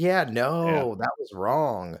go?" Yeah, Yeah. no, that was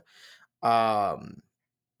wrong. Um,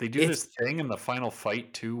 They do it's this thing in the final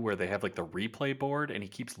fight too, where they have like the replay board, and he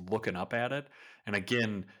keeps looking up at it. And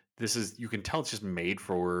again, this is you can tell it's just made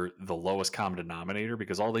for the lowest common denominator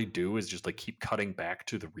because all they do is just like keep cutting back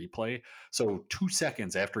to the replay. So 2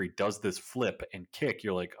 seconds after he does this flip and kick,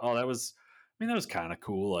 you're like, oh, that was, I mean, that was kind of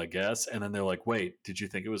cool, I guess. And then they're like, wait, did you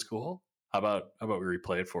think it was cool? How about we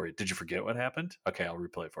replay it for you? Did you forget what happened? Okay, I'll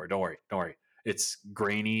replay it for you. Don't worry, don't worry. It's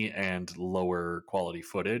grainy and lower quality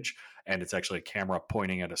footage, and it's actually a camera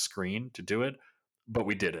pointing at a screen to do it. But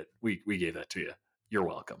we did it. We gave that to you. You're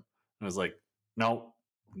welcome. And I was like, no,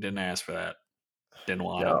 didn't ask for that. Didn't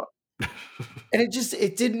want no, it. and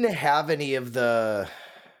it didn't have any of the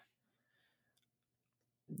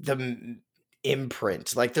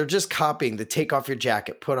imprint. Like, they're just copying the "Take off your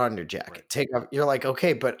jacket, put on your Right. jacket, take off." You're like,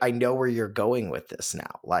 "Okay, but I know where you're going with this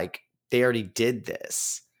now." Like, they already did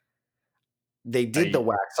this. They did the I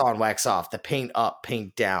wax on, wax off, the paint up,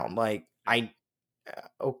 paint down, like,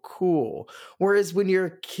 oh, cool. Whereas when you're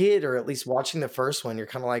a kid or at least watching the first one, you're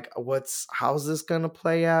kinda like, "What's how's this gonna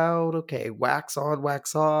play out? Okay, wax on,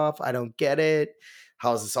 wax off, I don't get it.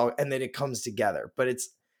 How's this all," and then it comes together, but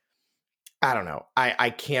it's I don't know. I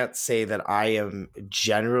can't say that I am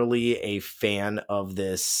generally a fan of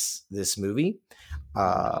this movie.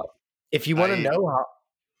 Uh, if you wanna I know how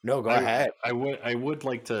No, go I ahead. I would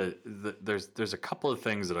like to. There's a couple of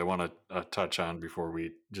things that I want to touch on before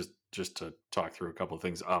we just to talk through a couple of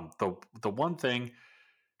things. The one thing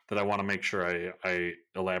that I want to make sure I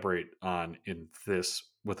elaborate on in this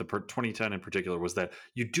with the 2010 in particular was that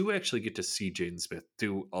you do actually get to see Jaden Smith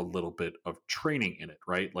do a little bit of training in it,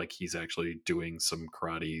 right? Like he's actually doing some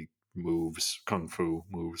karate moves, kung fu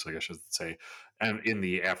moves, I guess I should say, and in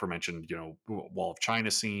the aforementioned, Wall of China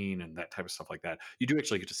scene and that type of stuff like that. You do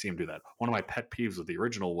actually get to see him do that. One of my pet peeves with the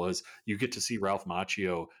original was you get to see Ralph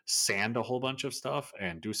Macchio sand a whole bunch of stuff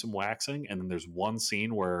and do some waxing, and then there's one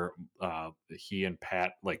scene where he and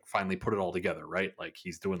Pat like finally put it all together, right? Like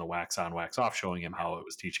he's doing the wax on, wax off, showing him how it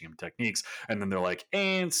was teaching him techniques, and then they're like,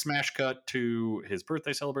 and smash cut to his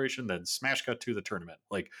birthday celebration, then smash cut to the tournament.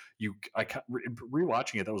 Like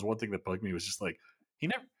rewatching it, that was one thing that bugged me was just like he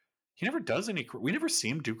never he never does any. We never see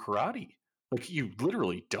him do karate. Like you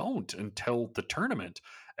literally don't until the tournament.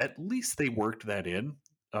 At least they worked that in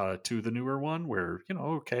to the newer one, where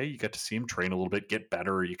okay, you get to see him train a little bit, get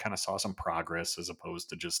better. You kind of saw some progress as opposed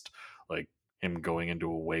to just like him going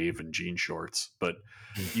into a wave in jean shorts. But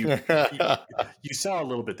you you, you saw a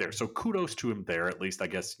little bit there, so kudos to him there. At least I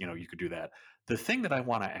guess you could do that. The thing that I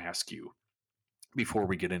want to ask you before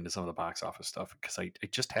we get into some of the box office stuff, because I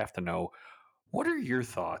just have to know, what are your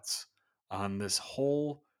thoughts on this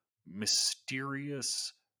whole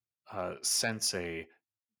mysterious sensei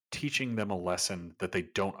teaching them a lesson that they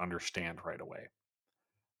don't understand right away?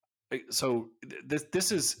 So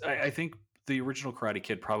this is, I think, the original Karate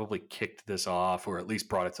Kid probably kicked this off, or at least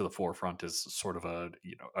brought it to the forefront as sort of a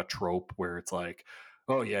a trope where it's like,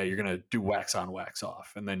 oh yeah, you're gonna do wax on, wax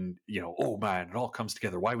off, and then oh man, it all comes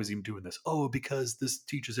together. Why was he doing this? Oh, because this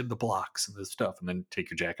teaches him the blocks and this stuff, and then take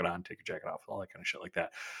your jacket on, take your jacket off, all that kind of shit like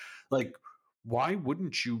that. Like, why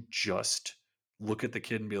wouldn't you just look at the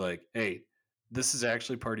kid and be like, hey, this is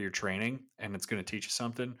actually part of your training and it's going to teach you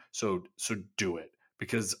something, so do it.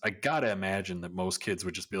 Because I gotta imagine that most kids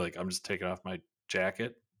would just be like, I'm just taking off my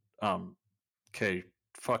jacket. Okay,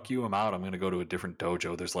 fuck you, I'm out. I'm gonna go to a different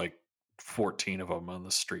dojo. There's like 14 of them on the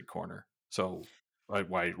street corner. So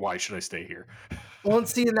why should I stay here? Well, and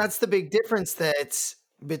see, and that's the big difference that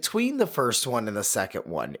between the first one and the second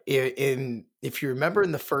one. In if you remember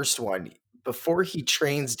in the first one, before he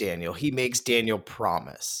trains Daniel, he makes Daniel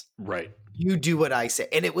promise, Right. "You do what I say."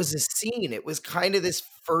 And it was a scene. It was kind of this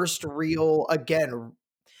first real, again,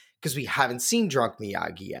 because we haven't seen Drunk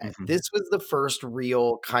Miyagi yet. Hmm. This was the first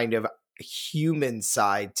real kind of human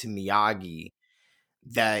side to Miyagi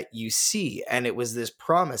that you see, and it was this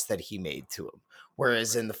promise that he made to him.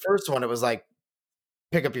 Whereas Right. in the first one, it was like,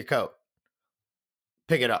 "Pick up your coat."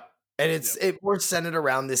 Pick it up. And Yep. it more centered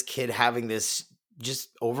around this kid having this just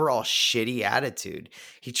overall shitty attitude.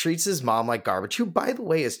 He treats his mom like garbage, who, by the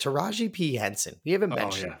way, is Taraji P. Henson. We haven't Oh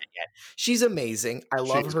mentioned yeah, it yet. She's amazing. I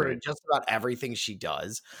love she's her great. in just about everything she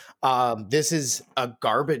does. This is a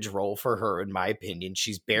garbage role for her, in my opinion.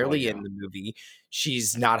 She's Well, barely yeah, in the movie.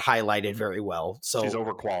 She's not highlighted very well. she's So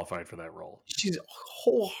overqualified for that role. she's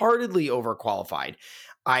wholeheartedly overqualified.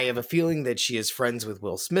 I have a feeling that she is friends with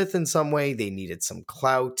Will Smith in some way. They needed some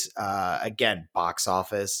clout. Again, box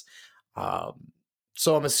office. Um,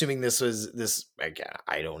 so I'm assuming this was this again.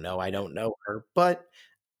 I don't know. I don't know her, but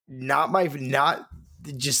not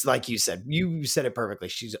just like you said. You said it perfectly.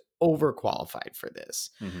 She's overqualified for this.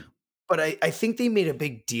 Hmm. But I think they made a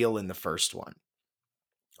big deal in the first one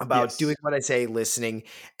about doing Yes. what I say, listening,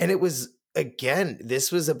 and it was again, this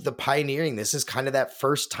was the pioneering. This is kind of that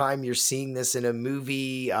first time you're seeing this in a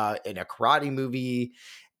movie, in a karate movie,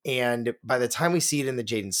 and by the time we see it in the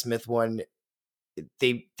Jaden Smith one,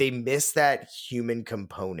 they miss that human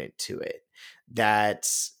component to it. That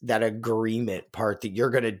agreement part that you're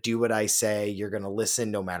gonna do what I say, you're gonna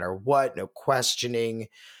listen no matter what, no questioning,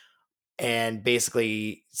 and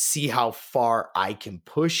basically see how far I can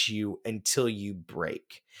push you until you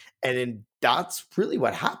break. And then that's really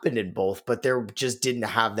what happened in both, but there just didn't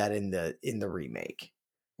have that in the remake,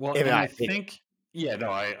 Well, in and my I opinion. think, yeah,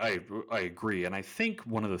 no, I agree, and I think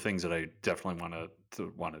one of the things that I definitely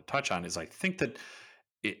want to touch on is I think that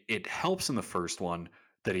it helps in the first one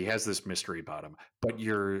that he has this mystery about him, but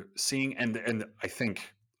you're seeing, and I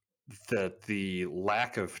think that the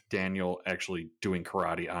lack of Daniel actually doing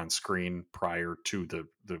karate on screen prior to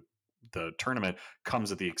the tournament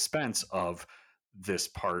comes at the expense of this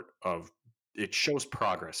part of, it shows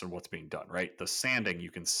progress in what's being done, right? The sanding,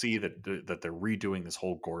 you can see that they're redoing this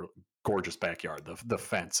whole gorgeous backyard, the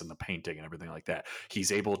fence and the painting and everything like that.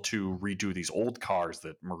 He's able to redo these old cars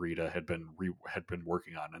that Marita had been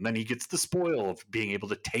working on, and then he gets the spoil of being able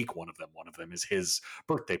to take one of them. One of them is his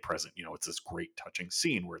birthday present. It's this great touching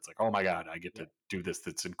scene where it's like, oh my god, I get Yeah. to do this.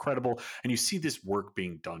 That's incredible. And you see this work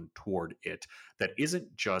being done toward it that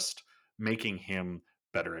isn't just making him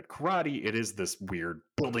better at karate. It is this weird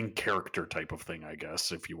building character type of thing, I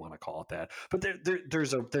guess, if you want to call it that. But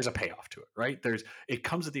there's a payoff to it, right? It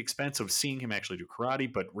comes at the expense of seeing him actually do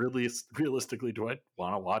karate. But really, realistically, do I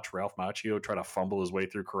want to watch Ralph Macchio try to fumble his way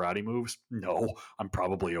through karate moves? No, I'm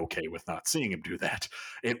probably okay with not seeing him do that.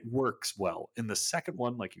 It works well. In the second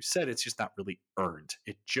one, like you said, it's just not really earned.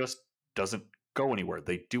 It just doesn't go anywhere.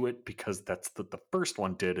 They do it because that's the first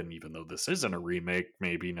one did. And even though this isn't a remake,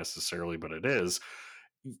 maybe necessarily, but it is,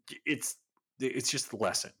 it's it's just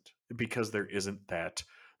lessened because there isn't that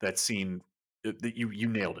scene that you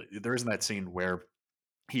nailed it. There isn't that scene where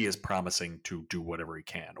he is promising to do whatever he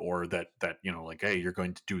can, or that like, hey, you're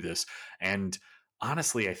going to do this. And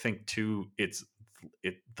honestly, I think too,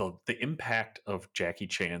 the impact of Jackie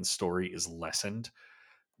Chan's story is lessened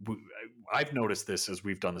I've noticed this as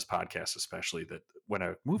we've done this podcast, especially that when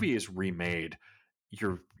a movie is remade,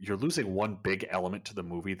 you're losing one big element to the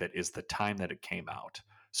movie that is the time that it came out.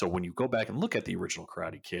 So when you go back and look at the original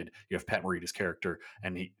Karate Kid, you have Pat Morita's character,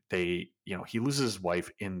 and he loses his wife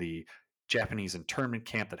in the Japanese internment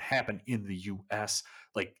camp that happened in the U.S.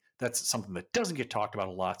 Like that's something that doesn't get talked about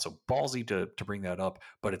a lot. So ballsy to bring that up,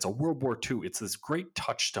 but it's a World War II. It's this great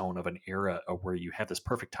touchstone of an era where you have this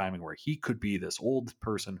perfect timing where he could be this old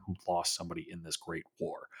person who lost somebody in this great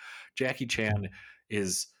war. Jackie Chan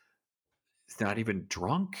is not even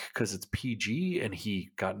drunk because it's PG and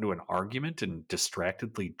he got into an argument and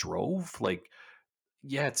distractedly drove. Like,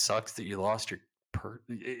 yeah, it sucks that you lost your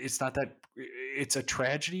it's not that it's a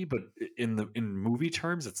tragedy, but in movie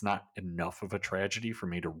terms, it's not enough of a tragedy for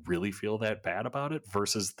me to really feel that bad about it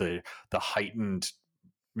versus the heightened,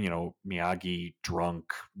 Miyagi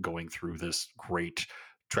drunk going through this great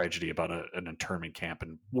tragedy about an internment camp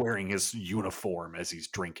and wearing his uniform as he's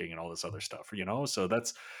drinking and all this other stuff, so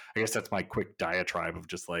I guess that's my quick diatribe of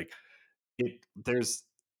just like there's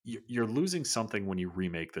you're losing something when you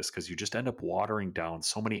remake this because you just end up watering down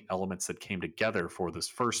so many elements that came together for this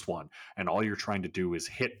first one, and all you're trying to do is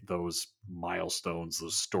hit those milestones,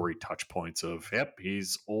 those story touch points of, yep,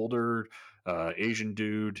 he's older, Asian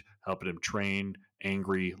dude, helping him train,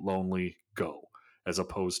 angry, lonely, go, as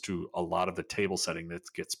opposed to a lot of the table setting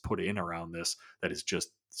that gets put in around this that is just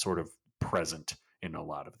sort of present in a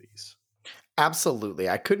lot of these. Absolutely.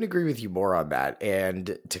 I couldn't agree with you more on that.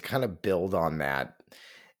 And to kind of build on that,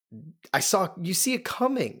 you see it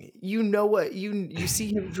coming. You know what you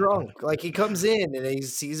see him drunk. Like he comes in and he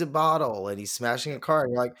sees a bottle and he's smashing a car,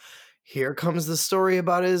 and you're like, here comes the story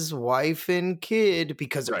about his wife and kid.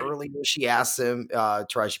 Because Right. earlier she asked him,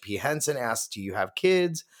 Taraji P. Henson asked, do you have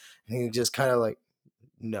kids? And he just kind of like,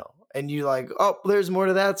 no. And you're like, oh, there's more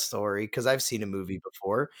to that story because I've seen a movie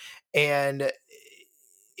before. And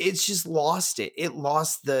it's just lost it. It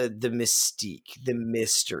lost the mystique, the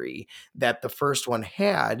mystery that the first one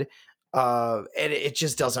had. And it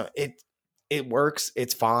just doesn't it works,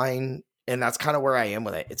 it's fine. And that's kind of where I am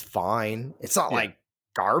with it. It's fine. It's not Yeah. like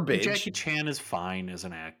garbage. Jackie Chan is fine as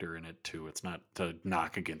an actor in it too. It's not to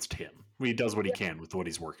knock against him. He does what he can with what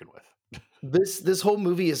he's working with. This whole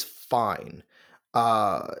movie is fine.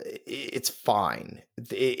 It's fine.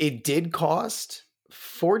 It did cost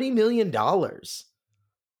 $40 million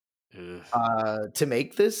to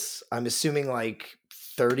make this. I'm assuming like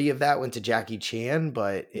 30 of that went to Jackie Chan,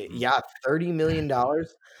 but yeah, $30 million.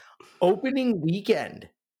 Opening weekend,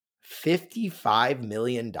 $55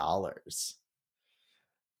 million.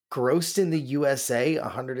 Grossed in the USA,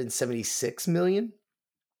 176 million,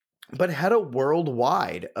 but had a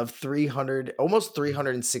worldwide of 300, almost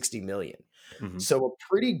 360 million. Mm-hmm. So a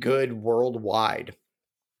pretty good worldwide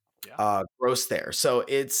Yeah. gross there. So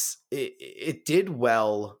it did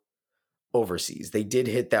well overseas. They did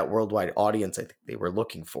hit that worldwide audience I think they were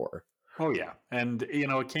looking for. Oh yeah, and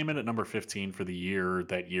it came in at number 15 for the year.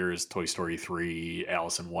 That year is Toy Story 3,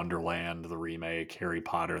 Alice in Wonderland, the remake, Harry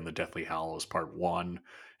Potter and the Deathly Hallows Part 1,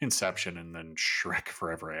 Inception, and then Shrek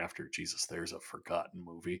Forever After. Jesus, there's a forgotten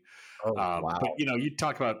movie. Oh, wow. But you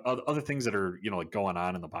talk about other things that are like going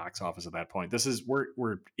on in the box office at that point. This is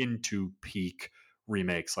we're into peak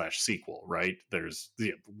remake / sequel, right? There's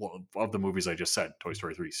of the movies I just said: Toy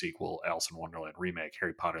Story 3 sequel, Alice in Wonderland remake,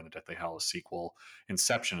 Harry Potter and the Deathly Hallows sequel,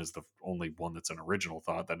 Inception is the only one that's an original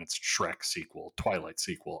thought. Then it's Shrek sequel, Twilight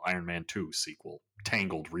sequel, Iron Man 2 sequel,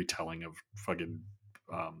 Tangled retelling of fucking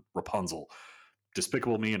Rapunzel.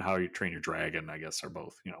 Despicable Me and How You Train Your Dragon, I guess, are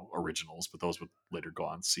both originals, but those would later go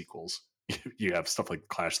on sequels. You have stuff like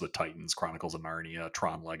Clash of the Titans, Chronicles of Narnia,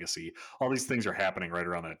 Tron Legacy. All these things are happening right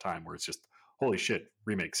around that time where it's just holy shit,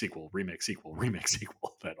 remake, sequel, remake, sequel, remake,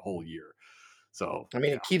 sequel that whole year. So I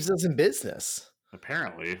mean, it keeps us in business.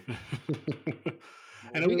 Apparently.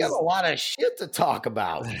 And we got a lot of shit to talk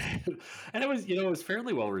about. And it was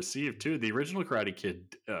fairly well received too. The original Karate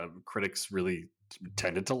Kid critics really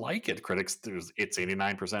tended to like it. It's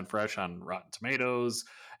 89% fresh on Rotten Tomatoes,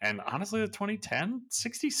 and honestly, the 2010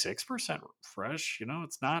 66% fresh.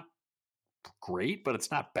 It's not great, but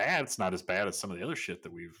it's not bad. It's not as bad as some of the other shit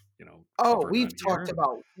that we've We've talked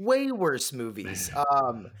about way worse movies.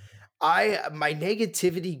 My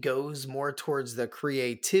negativity goes more towards the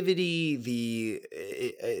creativity,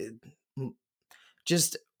 the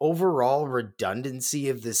just overall redundancy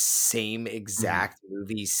of the same exact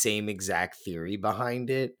movie, same exact theory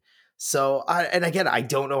behind it. So, and again, I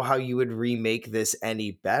don't know how you would remake this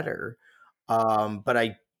any better. But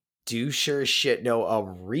I do sure as shit know a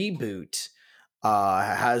reboot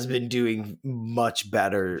has been doing much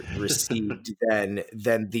better received than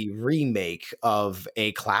the remake of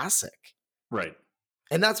a classic. Right.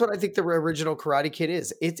 And that's what I think the original Karate Kid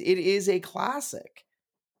is. It is a classic.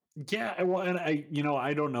 Yeah, well, and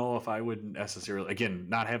I don't know if I would necessarily, again,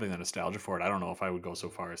 not having the nostalgia for it, I don't know if I would go so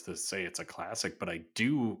far as to say it's a classic, but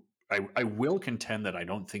I will contend that I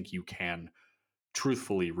don't think you can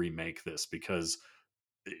truthfully remake this because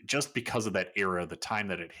just because of that era, the time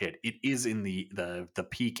that it hit, it is in the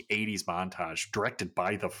peak '80s montage, directed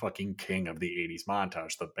by the fucking king of the '80s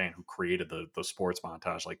montage, the man who created the sports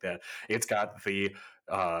montage like that. It's got the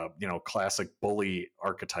classic bully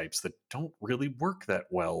archetypes that don't really work that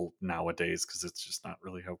well nowadays because it's just not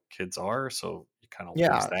really how kids are. So you kind of lose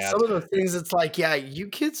Yeah, that. some of the things it's like, yeah, you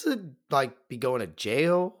kids would like be going to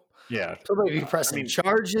jail. Yeah, Somebody be I pressing mean,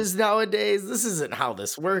 charges nowadays. This isn't how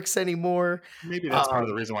this works anymore. maybe that's part of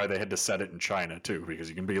Um, the reason why they had to set it in China too, because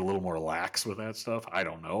you can be a little more lax with that stuff. I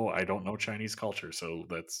don't know. I don't know Chinese culture, so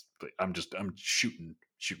I'm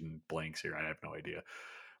shooting blanks here. I have no idea.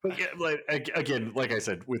 But yeah, again, like I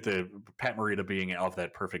said, with the Pat Morita being of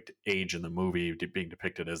that perfect age in the movie, being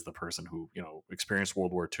depicted as the person who experienced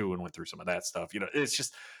World War II and went through some of that stuff. It's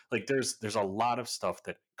just like there's a lot of stuff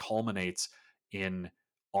that culminates in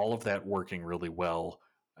all of that working really well,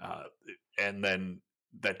 uh, and then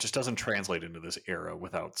that just doesn't translate into this era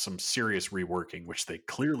without some serious reworking, which they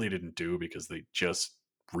clearly didn't do because they just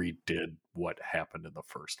redid what happened in the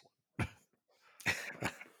first one.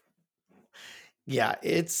 yeah,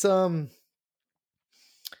 it's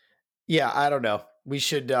yeah, I don't know. We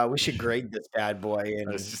should grade this bad boy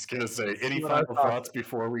I was and just gonna say, see any what our final thoughts thoughts are.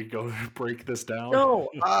 before we go break this down? No,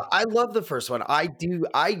 I love the first one. I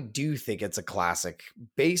do think it's a classic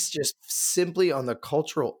based just simply on the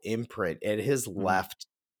cultural imprint it has Mhm. left.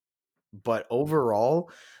 But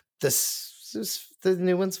overall, the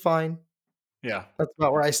new one's fine. Yeah, That's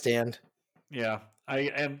about where I stand. yeah. I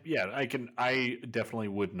am. Yeah, I can. I definitely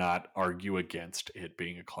would not argue against it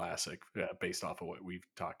being a classic based off of what we've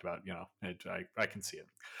talked about. I can see it.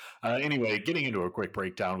 Anyway, getting into a quick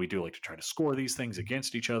breakdown, we do like to try to score these things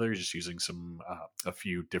against each other, just using a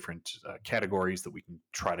few different categories that we can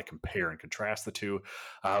try to compare and contrast the two.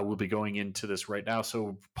 We'll be going into this right now.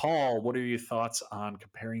 So, Paul, what are your thoughts on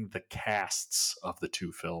comparing the casts of the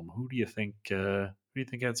two film? Who do you think? Who do you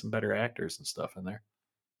think had some better actors and stuff in there?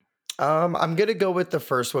 I'm gonna go with the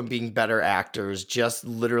first one being better actors, just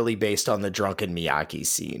literally based on the drunken Miyagi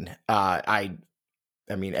scene. I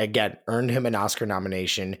mean, again, earned him an Oscar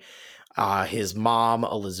nomination. His mom,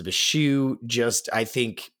 Elizabeth Shue, just I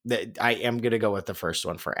think that I am gonna go with the first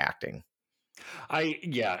one for acting.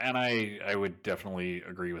 Yeah, and I would definitely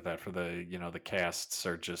agree with that. For the casts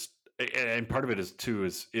are just, and part of it is too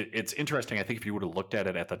is it's interesting. I think if you would have looked at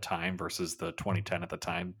it at the time versus the 2010 at the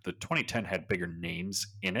time, the 2010 had bigger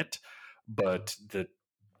names in it, but the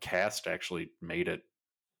cast actually made it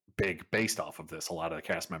big based off of this. A lot of the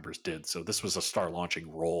cast members did. So this was a star launching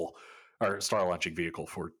role or star launching vehicle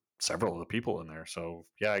for several of the people in there. So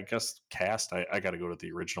yeah, I guess cast, I got to go to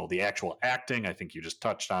the original. The actual acting, I think you just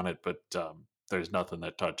touched on it, but there's nothing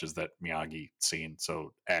that touches that Miyagi scene.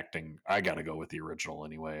 So acting, I got to go with the original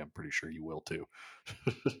anyway. I'm pretty sure you will too.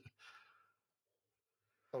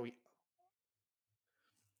 Oh,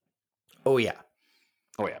 oh yeah.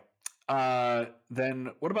 Oh yeah. Then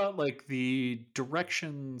what about like the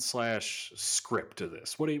direction slash script of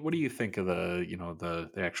this? What do you think of the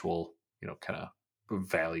actual kind of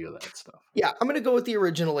value of that stuff? Yeah, I'm gonna go with the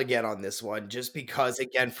original again on this one, just because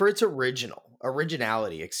again, for its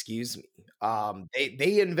originality, excuse me.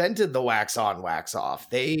 They invented the wax on, wax off.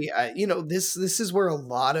 This is where a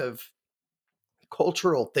lot of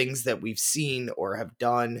cultural things that we've seen or have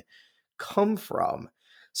done come from.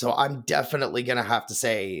 So I'm definitely gonna have to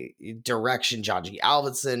say direction, John G.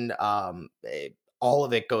 Alvinson. All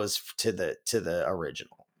of it goes to the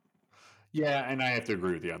original. Yeah, and I have to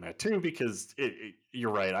agree with you on that too because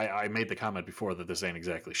you're right. I made the comment before that this ain't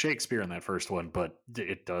exactly Shakespeare in that first one, but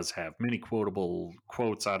it does have many quotable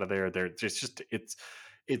quotes out of there.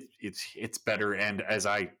 It's better. And as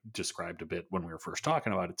I described a bit when we were first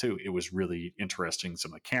talking about it too, it was really interesting.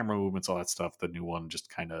 Some of the camera movements, all that stuff. The new one just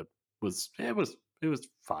kind of it was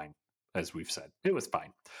fine, as we've said. It was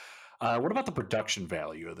fine. What about the production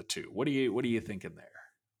value of the two? What do you think in there?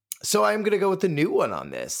 So I'm gonna go with the new one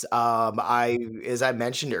on this. As I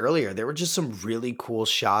mentioned earlier, there were just some really cool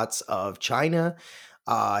shots of China.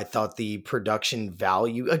 I thought the production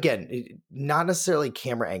value, again, not necessarily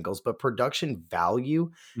camera angles, but production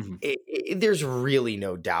value. Mhm. There's really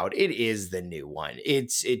no doubt it is the new one.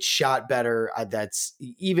 It's shot better. That's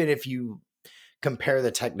even if you compare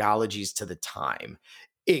the technologies to the time.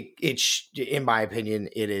 In my opinion,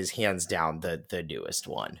 it is hands down the newest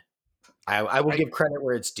one. I will I give credit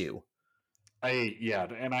where it's due. yeah,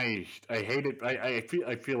 and I hate it.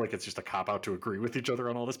 I feel like it's just a cop out to agree with each other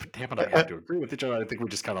on all this, but damn it, I have to agree with each other. I think we're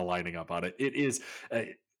just kind of lining up on it. It is.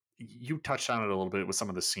 You touched on it a little bit with some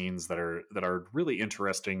of the scenes that are really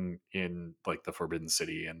interesting in like the Forbidden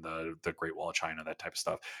City and the Great Wall of China, that type of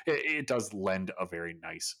stuff. It does lend a very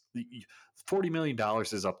nice. $40 million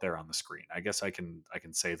is up there on the screen. I guess I can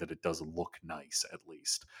say that it does look nice at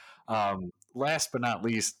least. Last but not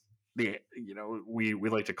least, we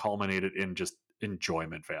like to culminate it in just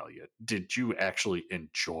enjoyment value. Did you actually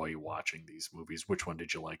enjoy watching these movies? Which one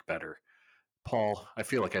did you like better? Paul, I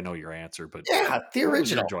feel like I know your answer, but Yeah, the what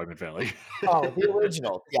was your original. enjoyment value? Oh, the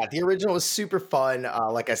original. Yeah, the original was super fun.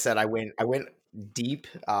 Like I said, I went deep.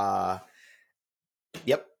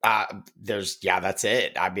 Yep. There's yeah, that's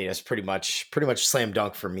it. I mean, it's pretty much slam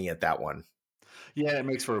dunk for me at that one. Yeah, it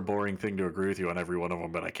makes for a boring thing to agree with you on every one of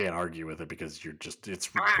them, but I can't argue with it because you're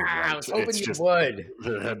I right. was hoping It's you just would.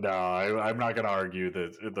 no, I'm not going to argue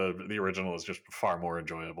that the original is just far more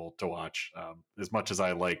enjoyable to watch. As much as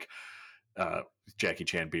I like uh, Jackie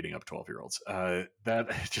Chan beating up 12-year-olds, that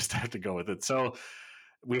I just have to go with it. So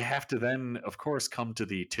we have to then, of course, come to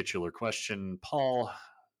the titular question, Paul.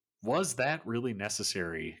 Was that really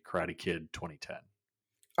necessary, Karate Kid 2010?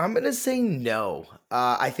 I'm gonna say no.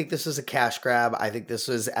 I think this was a cash grab. I think this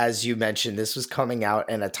was, as you mentioned, this was coming out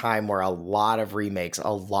in a time where a lot of remakes,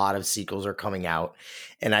 a lot of sequels are coming out,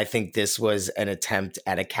 and I think this was an attempt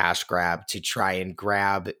at a cash grab to try and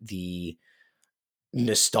grab the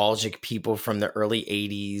nostalgic people from the early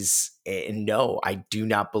 80s. And no, I do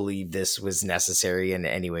not believe this was necessary in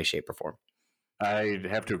any way, shape, or form. I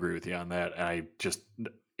have to agree with you on that. I just,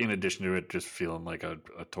 in addition to it, just feeling like a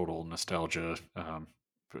total nostalgia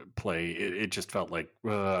play. It just felt like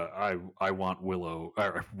I want Willow.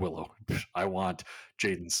 I want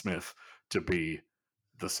Jaden Smith to be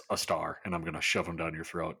a star, and I'm going to shove him down your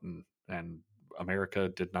throat. And America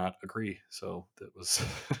did not agree. So that was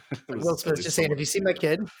it Like Will was at Smith least just saying, somewhat "Have you seen my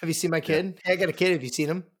kid? Have you seen my yeah kid? Hey, I got a kid. Have you seen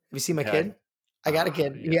him? Have you seen my yeah. kid? I got a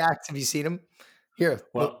kid. Yeah. He acts. Have you seen him? Here,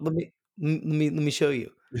 Well, let me show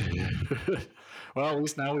you." well, at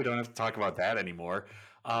least now we don't have to talk about that anymore.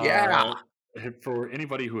 Yeah. Uh, for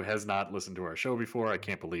anybody who has not listened to our show before, I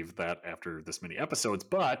can't believe that after this many episodes.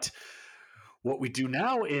 But what we do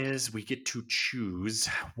now is we get to choose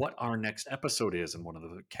what our next episode is. And one of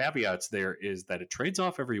the caveats there is that it trades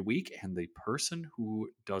off every week, and the person who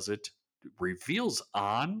does it reveals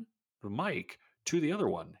on the mic to the other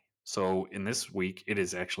one. So in this week, it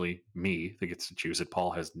is actually me that gets to choose it.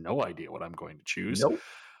 Paul has no idea what I'm going to choose. Nope.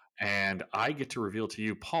 And I get to reveal to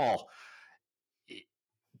you, Paul,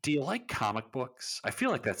 do you like comic books? I feel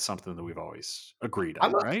like that's something that we've always agreed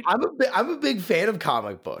I'm on, a right? I'm a big fan of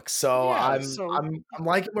comic books, so Yeah. I'm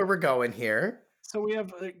liking where we're going here. So we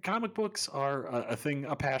have comic books are a thing,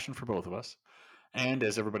 a passion for both of us. And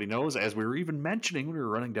as everybody knows, as we were even mentioning when we were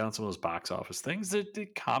running down some of those box office things, that the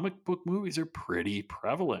comic book movies are pretty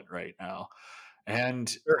prevalent right now.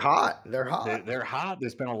 And They're hot. They're hot. they're hot.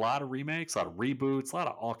 There's been a lot of remakes, a lot of reboots, a lot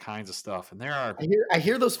of all kinds of stuff. And there are I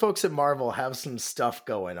hear those folks at Marvel have some stuff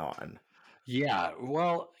going on. yeah,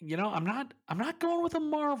 well, I'm not going with a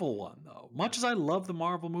Marvel one though. Much as I love the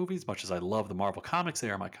Marvel movies, much as I love the Marvel comics, they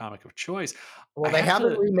are my comic of choice. I Well, have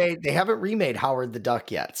to they haven't remade Howard the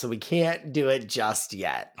Duck yet, so we can't do it just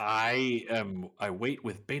yet. I wait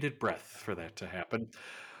with bated breath for that to happen.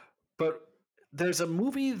 But there's a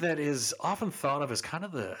movie that is often thought of as kind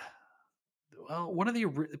of the one of the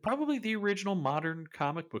probably the original modern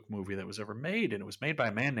comic book movie that was ever made, and it was made by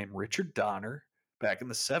a man named Richard Donner back in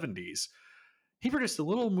the 70s. He produced a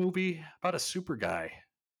little movie about a super guy.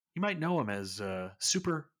 You might know him as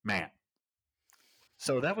Superman.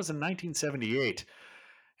 So that was in 1978,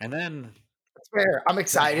 and then That's fair. I'm the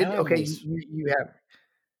excited. helm Okay, was you have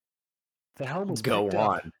the helm was go picked up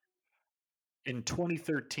on. in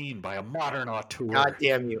 2013 by a modern God auteur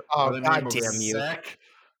damn you. by Oh, the name god of damn you. Zack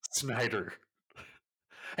Snyder.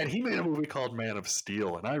 And he made a movie called Man of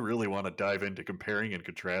Steel. And I really want to dive into comparing and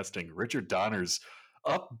contrasting Richard Donner's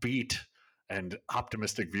upbeat and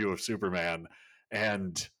optimistic view of Superman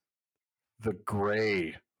and the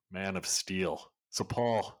gray Man of Steel. So,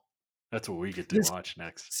 Paul, that's what we get to This watch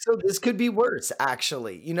next. so this could be worse,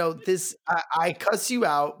 actually. This I cuss you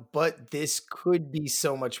out, but this could be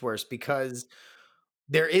so much worse because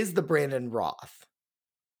there is the Brandon Roth.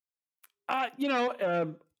 You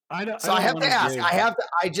know, I So I don't have want to to ask, give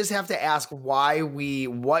I just have to ask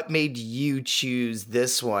what made you choose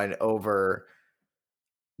this one over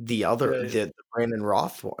the the Brandon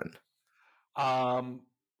Roth one? um,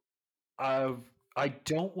 I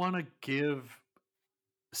don't want to give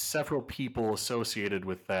several people associated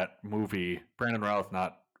with that movie, Brandon Routh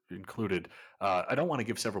not included. I don't want to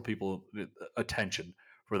give several people attention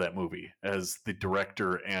for that movie, as the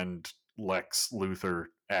director and Lex Luthor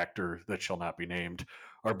actor that shall not be named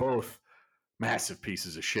are both massive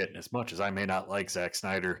pieces of shit. And as much as I may not like Zack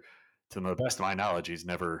Snyder, to the best of my knowledge, he's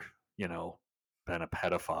never, been a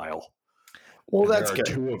pedophile. Well, And there that's are good.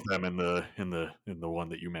 two of them in the one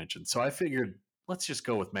that you mentioned. So I figured let's just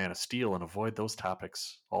go with Man of Steel and avoid those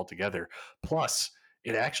topics altogether. Plus,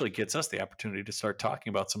 it actually gets us the opportunity to start talking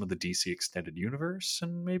about some of the DC extended universe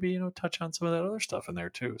and maybe touch on some of that other stuff in there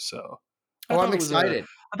too. So I Oh, I'm thought it was a excited.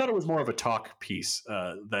 I thought it was more of a talk piece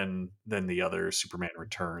than the other Superman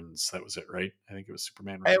Returns. That was it, right? I think it was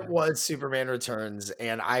Superman It Returns. was Superman Returns,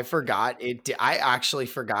 and I forgot it. I actually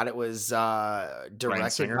forgot it was Bryan directed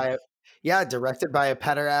Singer. by directed by a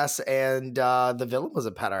pederast, and the villain was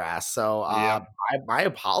a pederast. So Yeah. my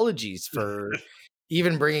apologies for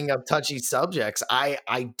even bringing up touchy subjects.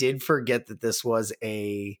 I did forget that this was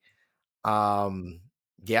a um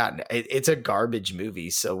it's a garbage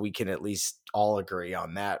movie, so we can at least all agree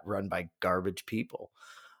on that. Run by garbage people.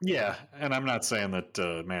 Yeah, and I'm not saying that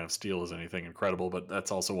Man of Steel is anything incredible, but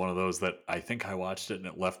that's also one of those that I think I watched it and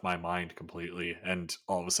it left my mind completely. And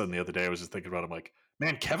all of a sudden, the other day, I was just thinking about it. I'm like,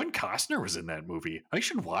 man, Kevin Costner was in that movie. I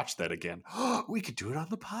should watch that again. We could do it on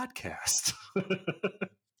the podcast.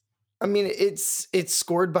 I mean, it's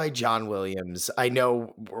scored by John Williams. I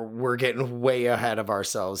know we're getting way ahead of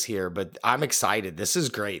ourselves here, but I'm excited. This is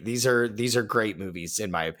great. These are great movies in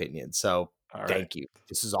my opinion. So All right. thank you.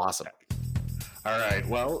 This is awesome. All right.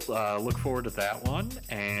 Well, look forward to that one.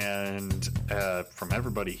 And from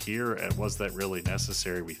everybody here at Was That Really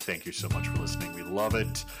Necessary, we thank you so much for listening. We love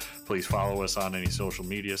it. Please follow us on any social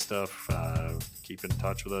media stuff. Keep in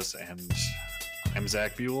touch with us. And I'm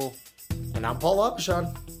Zach Buell. And I'm Paul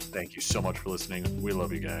Upshawn. Thank you so much for listening. We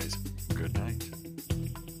love you guys. Good night.